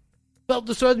 felt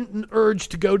the sudden urge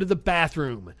to go to the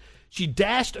bathroom. She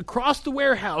dashed across the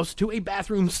warehouse to a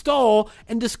bathroom stall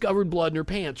and discovered blood in her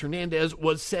pants. Hernandez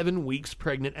was 7 weeks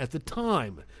pregnant at the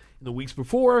time. In the weeks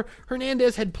before,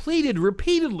 Hernandez had pleaded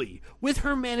repeatedly with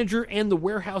her manager and the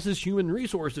warehouse's human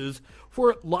resources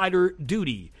for lighter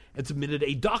duty and submitted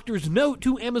a doctor's note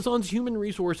to Amazon's human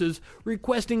resources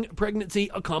requesting pregnancy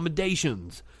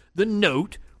accommodations. The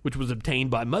note, which was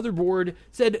obtained by Motherboard,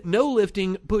 said no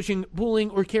lifting, pushing, pulling,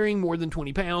 or carrying more than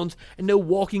 20 pounds, and no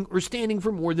walking or standing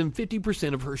for more than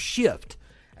 50% of her shift.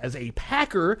 As a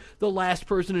packer, the last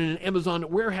person in an Amazon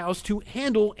warehouse to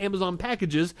handle Amazon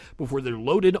packages before they're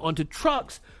loaded onto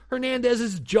trucks,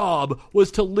 Hernandez's job was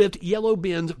to lift yellow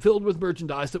bins filled with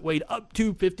merchandise that weighed up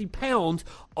to 50 pounds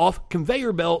off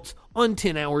conveyor belts on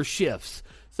 10-hour shifts.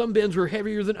 Some bins were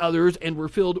heavier than others and were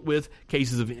filled with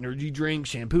cases of energy drinks,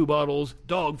 shampoo bottles,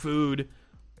 dog food.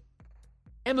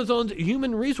 Amazon's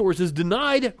human resources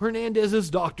denied Hernandez's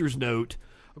doctor's note,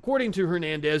 according to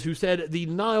Hernandez, who said the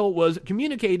denial was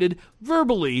communicated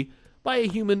verbally by a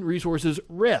human resources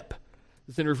rep.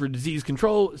 The Center for Disease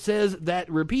Control says that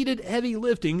repeated heavy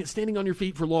lifting, standing on your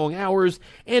feet for long hours,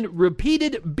 and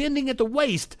repeated bending at the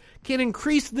waist can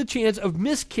increase the chance of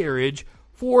miscarriage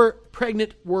for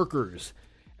pregnant workers.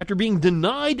 After being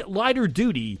denied lighter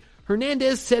duty,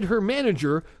 Hernandez said her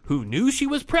manager, who knew she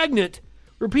was pregnant,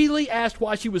 repeatedly asked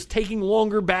why she was taking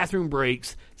longer bathroom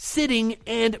breaks, sitting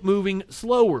and moving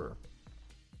slower.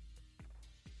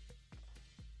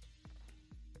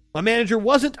 My manager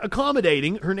wasn't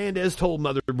accommodating, Hernandez told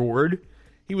Motherboard.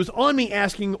 He was on me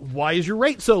asking, why is your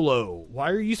rate so low? Why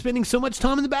are you spending so much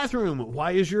time in the bathroom?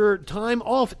 Why is your time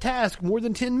off task more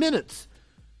than 10 minutes?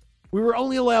 We were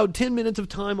only allowed 10 minutes of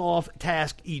time off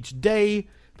task each day,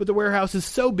 but the warehouse is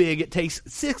so big it takes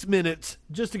 6 minutes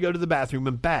just to go to the bathroom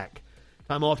and back.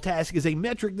 Time off task is a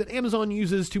metric that Amazon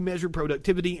uses to measure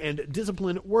productivity and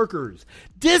discipline workers.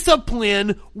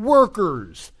 Discipline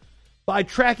workers! By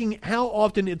tracking how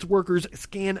often its workers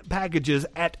scan packages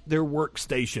at their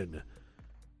workstation.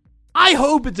 I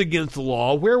hope it's against the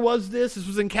law. Where was this? This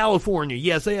was in California.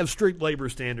 Yes, they have strict labor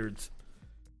standards.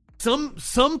 Some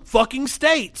fucking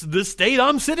states. The state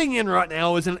I'm sitting in right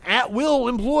now is an at-will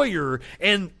employer,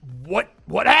 and what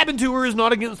happened to her is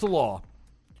not against the law.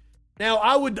 Now,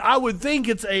 I would think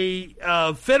it's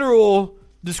a federal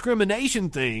discrimination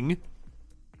thing.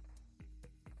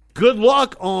 Good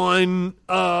luck on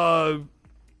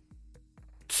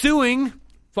suing,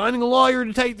 finding a lawyer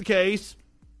to take the case,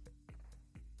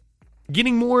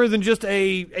 getting more than just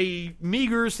a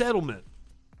meager settlement.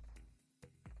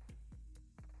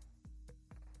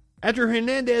 After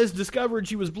Hernandez discovered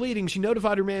she was bleeding, she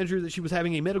notified her manager that she was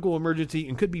having a medical emergency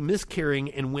and could be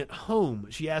miscarrying and went home.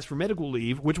 She asked for medical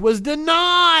leave, which was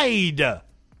denied.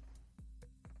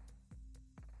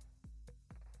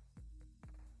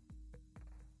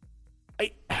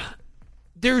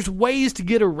 There's ways to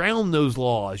get around those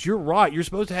laws. You're right. You're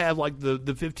supposed to have like the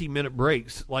 15-minute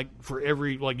breaks, like for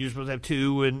every, like you're supposed to have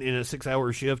 2 in a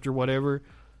 6-hour shift or whatever.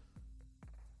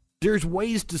 There's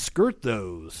ways to skirt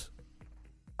those.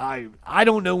 I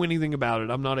don't know anything about it.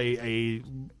 I'm not a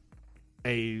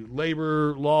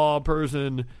labor law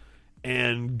person,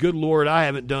 and good Lord, I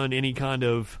haven't done any kind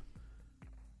of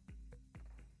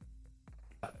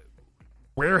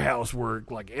warehouse work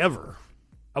like ever.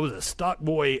 I was a stock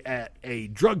boy at a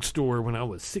drugstore when I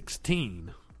was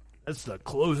 16. That's the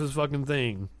closest fucking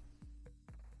thing.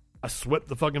 I swept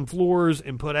the fucking floors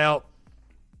and put out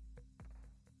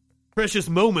Precious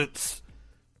Moments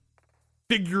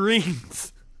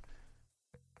figurines.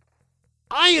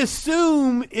 I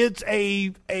assume it's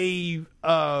a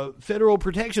federal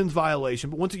protections violation,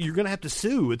 but once you're going to have to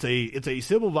sue. It's a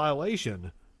civil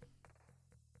violation.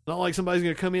 Not like somebody's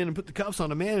going to come in and put the cuffs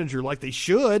on a manager like they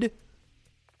should.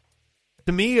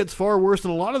 To me, it's far worse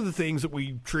than a lot of the things that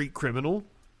we treat criminal.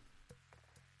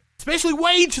 Especially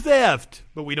wage theft.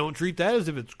 But we don't treat that as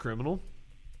if it's criminal.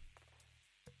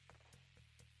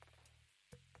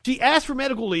 She asked for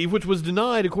medical leave, which was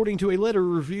denied according to a letter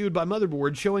reviewed by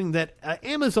Motherboard showing that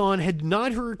Amazon had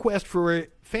denied her request for a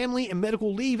Family and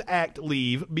Medical Leave Act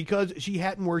leave because she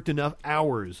hadn't worked enough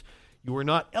hours. You are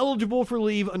not eligible for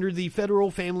leave under the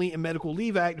Federal Family and Medical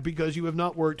Leave Act because you have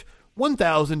not worked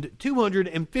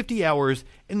 1,250 hours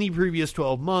in the previous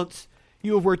 12 months.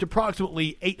 You have worked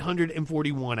approximately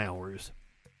 841 hours.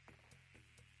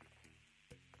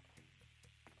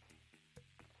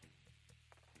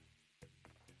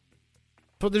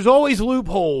 But there's always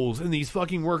loopholes in these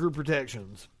fucking worker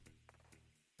protections.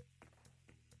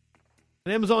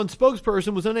 An Amazon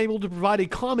spokesperson was unable to provide a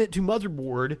comment to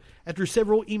Motherboard after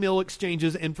several email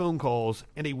exchanges and phone calls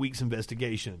and a week's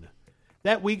investigation.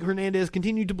 That week, Hernandez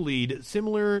continued to bleed,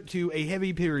 similar to a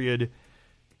heavy period,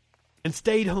 and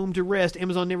stayed home to rest.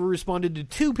 Amazon never responded to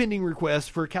 2 pending requests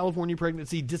for California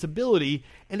pregnancy disability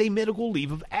and a medical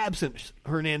leave of absence,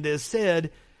 Hernandez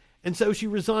said, and so she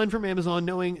resigned from Amazon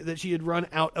knowing that she had run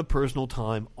out of personal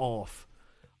time off.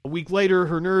 A week later,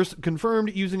 her nurse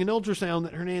confirmed using an ultrasound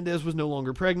that Hernandez was no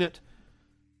longer pregnant.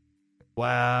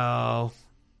 Wow.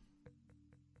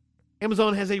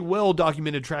 Amazon has a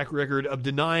well-documented track record of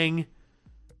delaying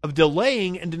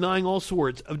and denying all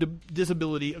sorts of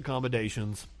disability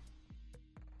accommodations.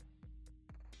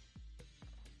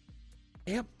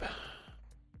 Yep.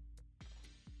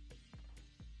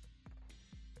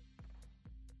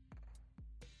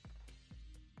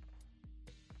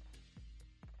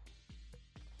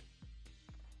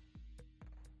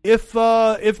 If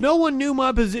no one knew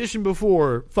my position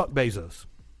before, fuck Bezos.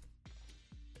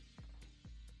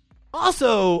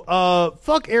 Also,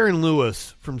 fuck Aaron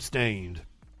Lewis from Stained.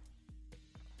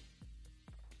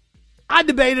 I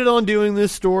debated on doing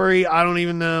this story. I don't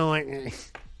even know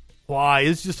why.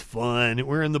 It's just fun.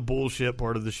 We're in the bullshit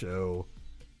part of the show.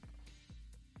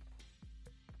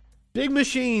 Big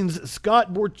Machine's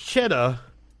Scott Borchetta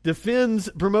defends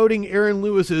promoting Aaron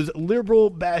Lewis's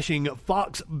liberal-bashing,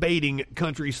 fox-baiting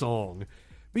country song.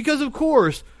 Because, of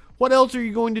course, what else are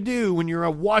you going to do when you're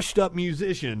a washed-up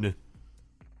musician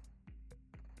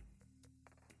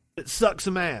that sucks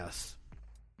some ass?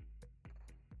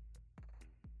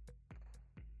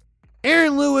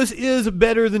 Aaron Lewis is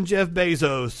better than Jeff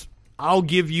Bezos. I'll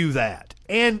give you that.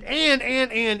 And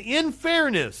in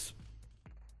fairness,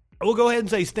 I will go ahead and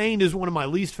say Staind is one of my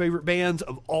least favorite bands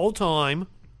of all time.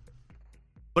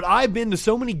 But I've been to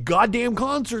so many goddamn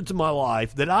concerts in my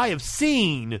life that I have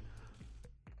seen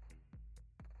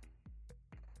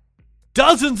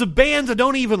dozens of bands I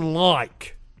don't even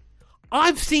like.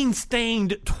 I've seen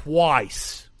Staind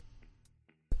twice.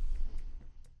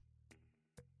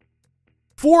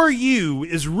 For You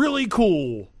is really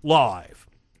cool live.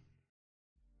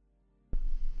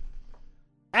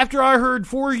 After I heard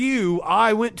For You,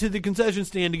 I went to the concession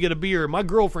stand to get a beer. My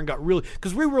girlfriend got really...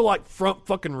 Because we were like front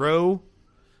fucking row.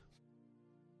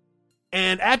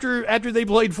 And after they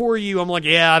played For You, I'm like,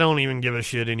 yeah, I don't even give a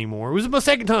shit anymore. It was my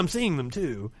second time seeing them,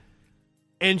 too.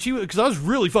 And because I was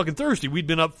really fucking thirsty. We'd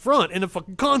been up front in a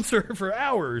fucking concert for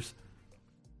hours.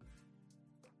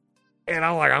 And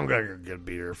I'm like, I'm going to get a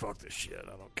beer. Fuck this shit.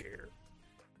 I don't care.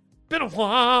 Been a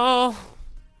while.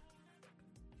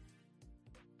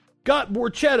 Scott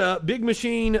Borchetta, Big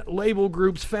Machine Label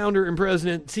Group's founder and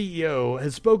president, CEO,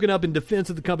 has spoken up in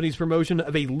defense of the company's promotion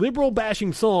of a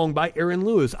liberal-bashing song by Aaron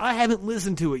Lewis. I haven't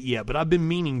listened to it yet, but I've been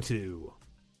meaning to.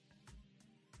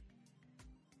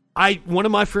 One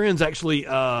of my friends actually,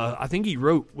 I think he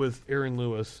wrote with Aaron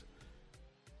Lewis.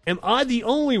 Am I the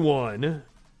only one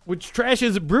which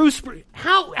trashes Bruce?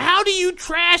 How do you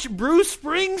trash Bruce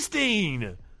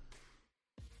Springsteen?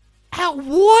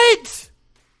 What?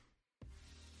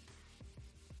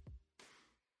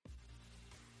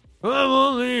 I'm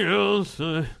on the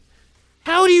outside.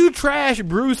 How do you trash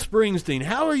Bruce Springsteen?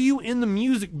 How are you in the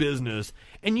music business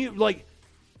and you like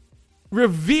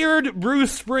revered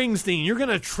Bruce Springsteen? You're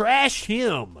gonna trash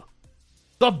him,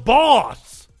 the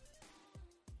boss,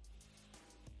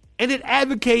 and it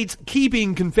advocates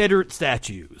keeping Confederate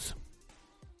statues.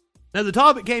 Now, the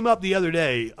topic came up the other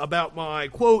day about my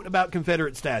quote about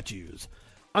Confederate statues.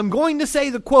 I'm going to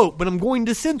say the quote, but I'm going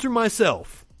to censor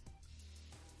myself.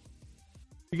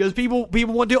 Because people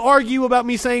want to argue about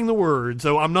me saying the word,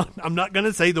 so I'm not going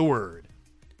to say the word.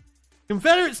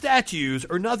 Confederate statues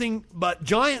are nothing but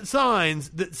giant signs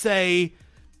that say,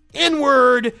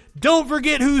 N-word, don't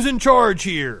forget who's in charge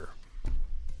here.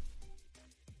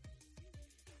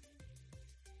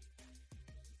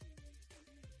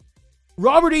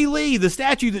 Robert E. Lee, the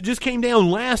statue that just came down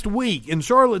last week in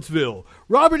Charlottesville,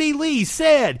 Robert E. Lee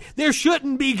said there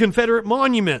shouldn't be Confederate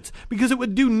monuments because it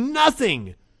would do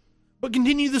nothing but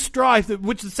continue the strife that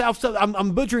which the South...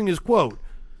 I'm butchering his quote.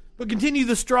 But continue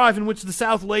the strife in which the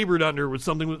South labored under was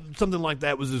something like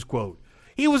that was his quote.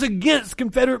 He was against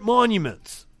Confederate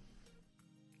monuments.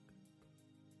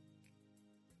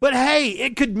 But hey,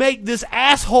 it could make this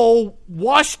asshole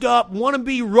washed up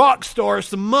wannabe rock star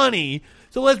some money,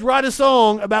 so let's write a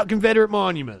song about Confederate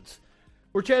monuments.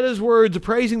 Borchetta's words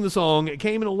praising the song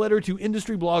came in a letter to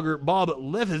industry blogger Bob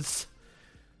Levis,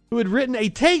 who had written a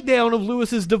takedown of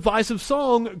Lewis's divisive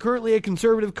song, currently a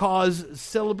conservative cause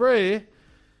celebre.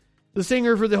 The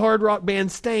singer for the hard rock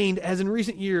band Staind has in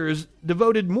recent years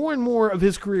devoted more and more of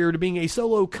his career to being a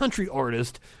solo country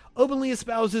artist, openly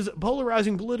espouses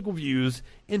polarizing political views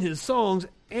in his songs,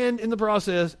 and in the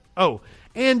process, variety.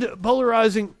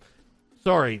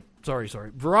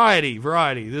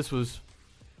 This was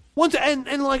once,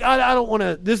 and like, I don't want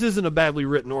to, this isn't a badly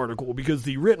written article because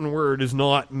the written word is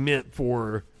not meant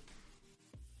for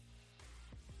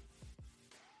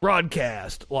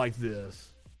broadcast like this.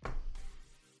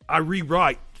 I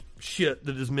rewrite shit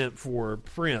that is meant for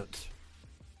print.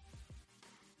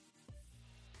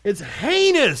 It's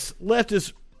heinous,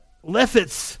 Lefitz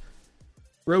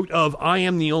wrote of I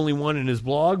Am the Only One in his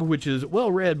blog, which is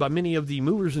well read by many of the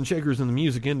movers and shakers in the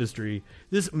music industry.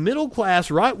 This middle-class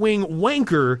right-wing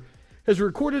wanker has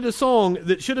recorded a song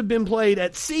that should have been played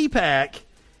at CPAC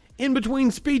in between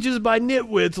speeches by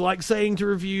nitwits like saying to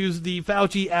refuse the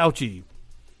Fauci ouchie.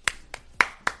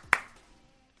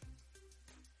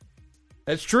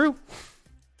 That's true.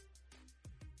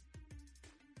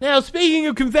 Now, speaking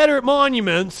of Confederate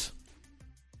monuments,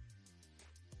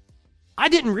 I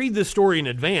didn't read this story in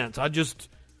advance. I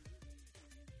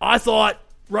thought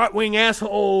right-wing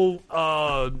asshole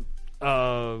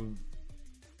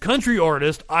country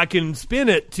artist, I can spin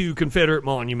it to Confederate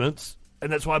monuments,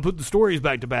 and that's why I put the stories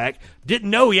back to back. Didn't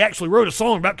know he actually wrote a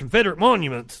song about Confederate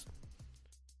monuments.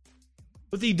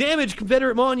 But the damaged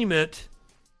Confederate monument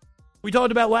we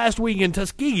talked about last week in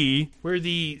Tuskegee, where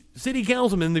the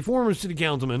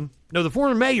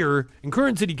former mayor and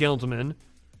current city councilman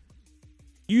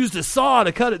used a saw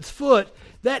to cut its foot,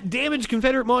 that damaged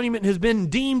Confederate monument has been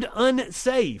deemed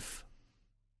unsafe.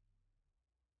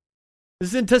 This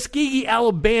is in Tuskegee,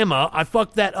 Alabama. I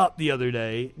fucked that up the other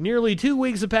day. Nearly 2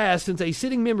 weeks have passed since a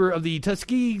sitting member of the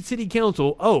Tuskegee City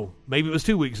Council, maybe it was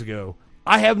 2 weeks ago.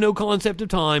 I have no concept of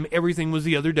time. Everything was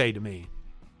the other day to me.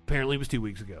 Apparently it was 2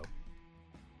 weeks ago.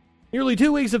 Nearly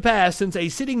 2 weeks have passed since a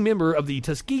sitting member of the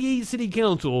Tuskegee City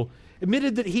Council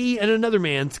admitted that he and another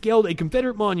man scaled a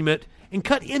Confederate monument and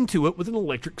cut into it with an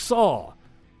electric saw.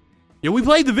 Yeah, we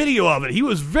played the video of it. He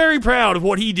was very proud of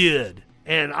what he did.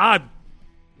 And I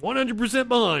 100%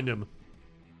 behind him.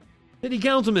 City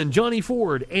Councilman Johnny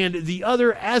Ford and the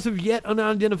other as of yet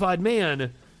unidentified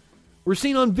man were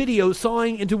seen on video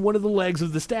sawing into one of the legs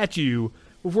of the statue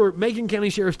before Macon County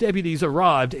Sheriff's deputies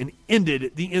arrived and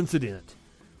ended the incident.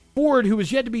 Ford, who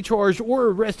is yet to be charged or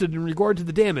arrested in regard to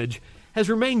the damage,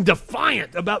 has remained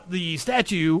defiant about the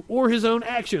statue or his own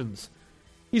actions.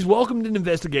 He's welcomed an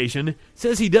investigation,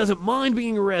 says he doesn't mind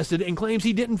being arrested, and claims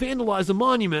he didn't vandalize the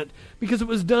monument because it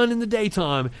was done in the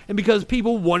daytime and because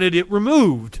people wanted it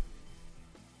removed.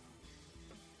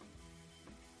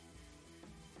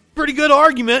 Pretty good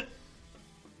argument.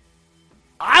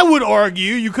 I would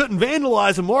argue you couldn't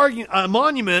vandalize a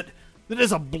monument that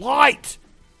is a blight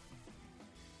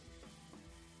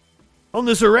on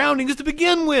the surroundings to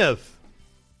begin with.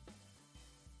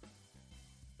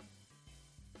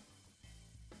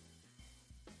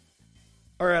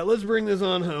 All right, let's bring this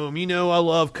on home. You know I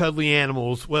love cuddly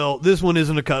animals. Well, this one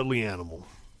isn't a cuddly animal.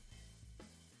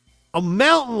 A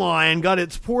mountain lion got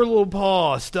its poor little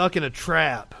paw stuck in a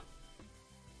trap.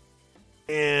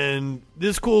 And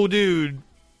this cool dude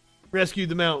rescued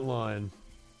the mountain lion.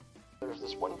 There's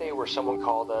this one day where someone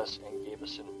called us and gave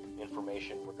us some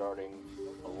information regarding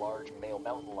a large male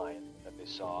mountain lion that they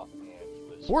saw, and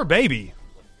he was poor baby.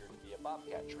 appeared to be a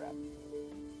bobcat trap.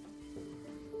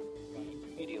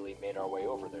 We immediately made our way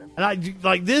over there. And I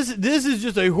like this is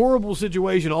just a horrible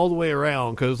situation all the way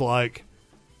around, because like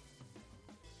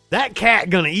that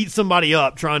cat gonna eat somebody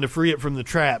up trying to free it from the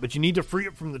trap, but you need to free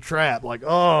it from the trap. Like,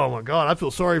 oh my god, I feel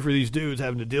sorry for these dudes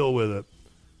having to deal with it.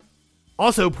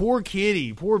 Also, poor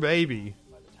kitty, poor baby.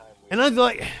 And I was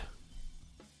like,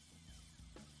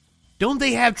 don't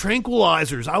they have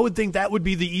tranquilizers? I would think that would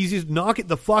be the easiest. Knock it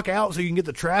the fuck out so you can get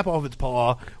the trap off its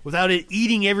paw without it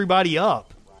eating everybody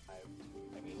up.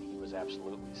 I mean, he was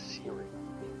absolutely searing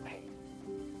in pain.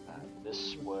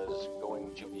 This was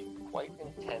going to be quite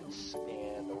intense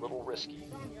and a little risky,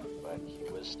 but he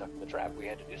was stuck in the trap. We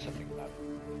had to do something about it.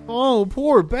 Oh,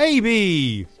 poor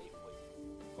baby.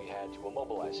 We had to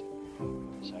immobilize him.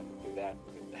 We decided to do that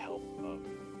with the help of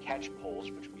catch poles,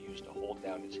 which we used to hold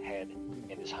down his head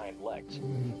and his hind legs.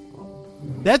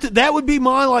 That would be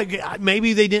my, like,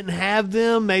 maybe they didn't have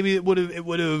them. Maybe it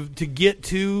would have to get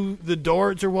to the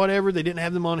darts or whatever. They didn't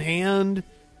have them on hand.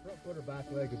 Front foot or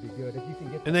back leg would be good if you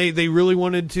can get. And they really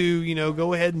wanted to, you know,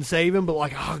 go ahead and save him, but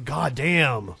like, oh god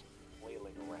damn.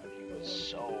 Flailing around, he was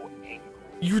so angry.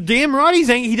 You're damn right he's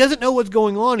angry. He doesn't know what's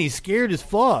going on. He's scared as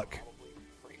fuck.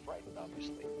 Pretty frightened,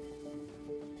 obviously.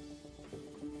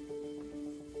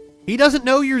 He doesn't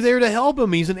know you're there to help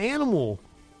him. He's an animal.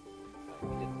 We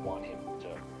didn't want him to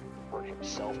hurt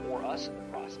himself or us in the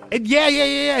process. And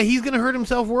yeah. He's gonna hurt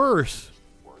himself worse.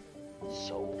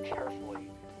 So carefully.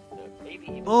 Maybe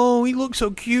even Oh, he looks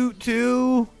so cute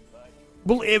too.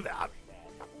 Believe.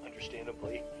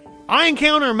 understandably. I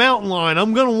encounter a mountain lion,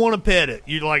 I'm gonna want to pet it.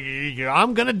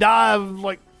 I'm gonna die of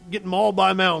like getting mauled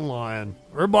by a mountain lion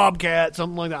or a bobcat,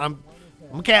 something like that. I'm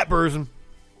a cat person.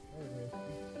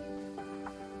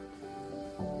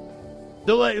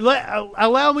 So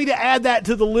allow me to add that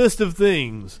to the list of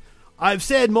things. I've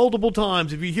said multiple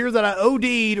times, if you hear that I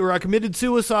OD'd or I committed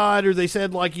suicide or they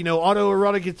said like, you know,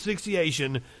 autoerotic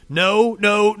asphyxiation, no,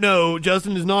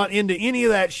 Justin is not into any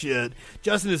of that shit.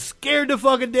 Justin is scared to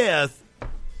fucking death.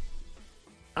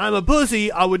 I'm a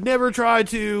pussy. I would never try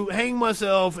to hang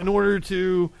myself in order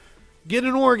to get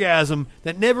an orgasm.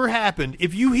 That never happened.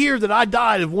 If you hear that I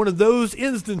died of one of those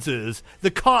instances, the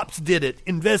cops did it.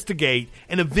 Investigate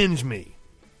and avenge me.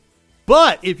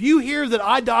 But if you hear that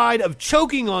I died of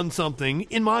choking on something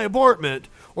in my apartment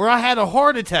or I had a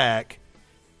heart attack,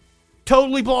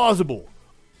 totally plausible.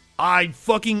 I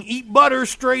fucking eat butter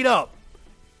straight up.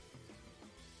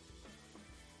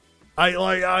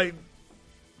 I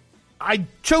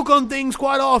choke on things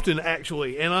quite often,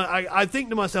 actually, and I think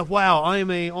to myself, wow, I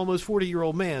am a almost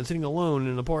 40-year-old man sitting alone in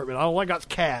an apartment. All I got's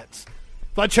cats.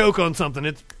 If I choke on something,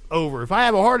 it's over. If I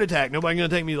have a heart attack, nobody's going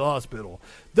to take me to the hospital.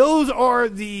 Those are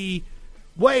the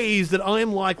ways that I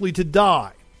am likely to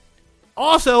die.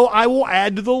 Also, I will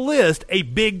add to the list, a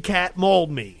big cat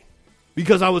mauled me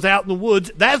because I was out in the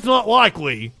woods. That's not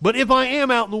likely, but if I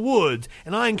am out in the woods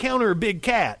and I encounter a big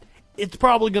cat, it's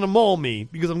probably going to maul me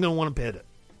because I'm going to want to pet it.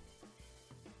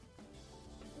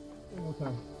 One more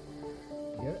time.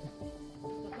 Get it?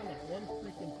 Look on that one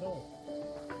freaking toe.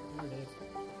 There it is.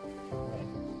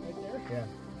 Right there? Yeah.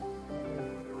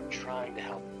 We were trying to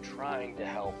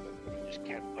help, and he just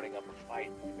kept putting up a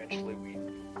fight. Eventually, we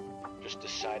just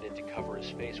decided to cover his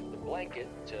face with a blanket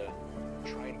to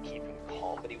try and keep him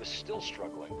calm, but he was still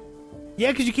struggling.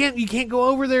 Yeah, because you can't go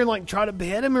over there and like try to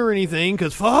pet him or anything,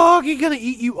 because fuck, he's gonna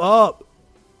eat you up.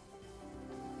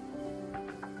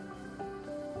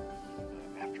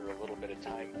 After a little bit of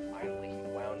time, finally he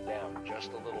wound down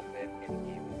just a little bit,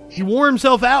 and He wore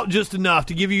himself out just enough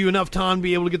to give you enough time to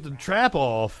be able to get the trap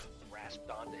off. grasped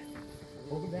onto him.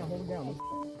 Hold him down, hold him down.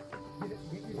 Get it,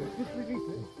 just release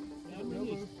it. Yeah, I'm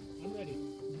ready. I'm ready.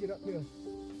 Get up here.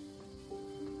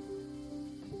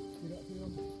 Get up here.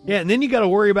 Yeah, and then you got to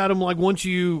worry about him like once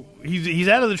he's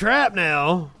out of the trap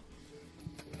now.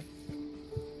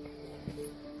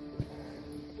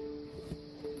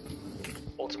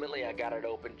 Ultimately, I got it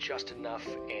open just enough,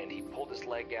 and he pulled his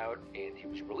leg out, and he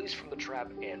was released from the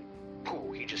trap, and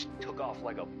pooh, he just took off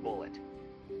like a bullet.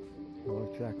 Well,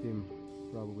 I tracked him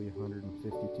probably 150,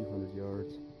 200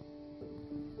 yards.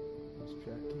 Just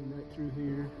tracked him right through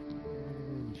here,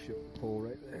 and shook the pole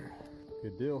right there.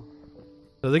 Good deal.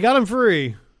 So they got him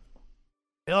free.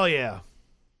 Hell yeah.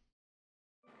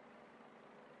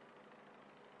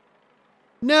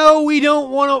 No, we don't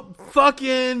want to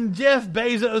fucking Jeff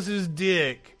Bezos'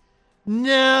 dick.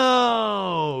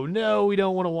 No, we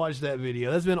don't want to watch that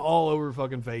video. That's been all over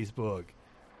fucking Facebook.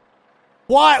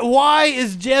 Why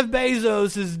is Jeff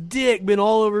Bezos' dick been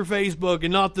all over Facebook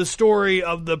and not the story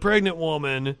of the pregnant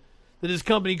woman that his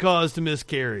company caused to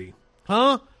miscarry?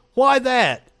 Huh? Why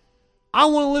that? I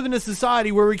want to live in a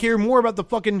society where we care more about the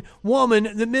fucking woman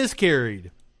that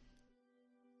miscarried.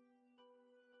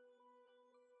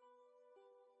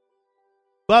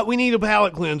 But we need a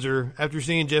palate cleanser after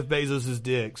seeing Jeff Bezos'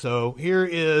 dick. So here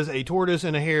is a tortoise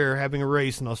and a hare having a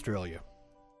race in Australia.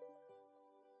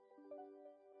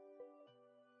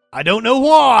 I don't know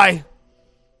why.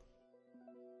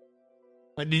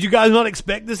 Like, did you guys not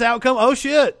expect this outcome? Oh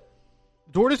shit.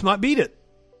 The tortoise might beat it.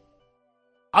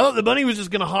 I thought the bunny was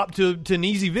just going to hop to an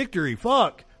easy victory.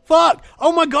 Fuck.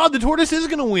 Oh my god, the tortoise is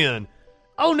going to win.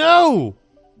 Oh no.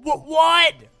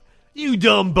 What? You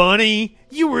dumb bunny.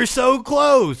 You were so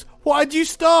close. Why'd you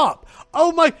stop?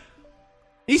 Oh my.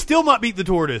 He still might beat the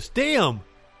tortoise. Damn.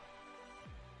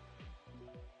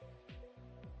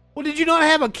 Well, did you not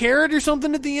have a carrot or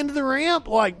something at the end of the ramp?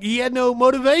 Like, he had no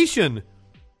motivation.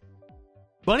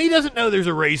 Bunny doesn't know there's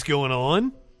a race going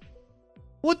on.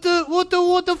 What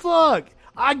the fuck?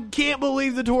 I can't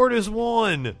believe the tortoise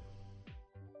won.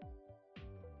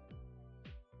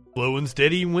 Slow and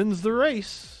steady wins the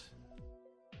race.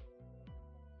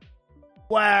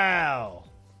 Wow.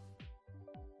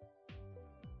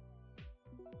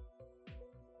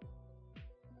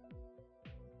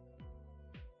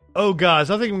 Oh, guys,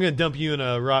 I think I'm going to dump you in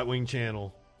a right-wing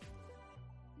channel.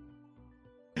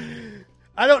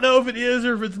 I don't know if it is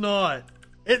or if it's not.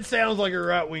 It sounds like a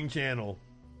right-wing channel.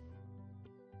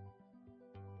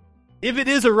 If it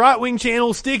is a right-wing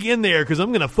channel, stick in there, because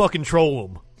I'm going to fucking troll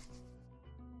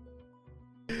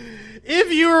them.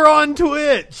 If you're on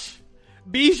Twitch,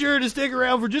 be sure to stick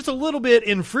around for just a little bit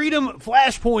in Freedom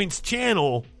Flashpoint's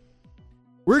channel.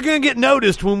 We're going to get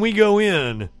noticed when we go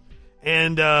in.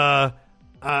 And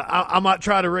I might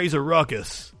try to raise a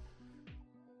ruckus.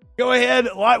 Go ahead,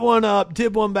 light one up,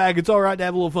 tip one back. It's all right to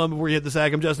have a little fun before you hit the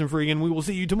sack. I'm Justin Freegan. We will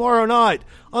see you tomorrow night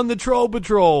on the Troll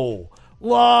Patrol.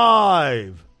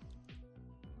 Live.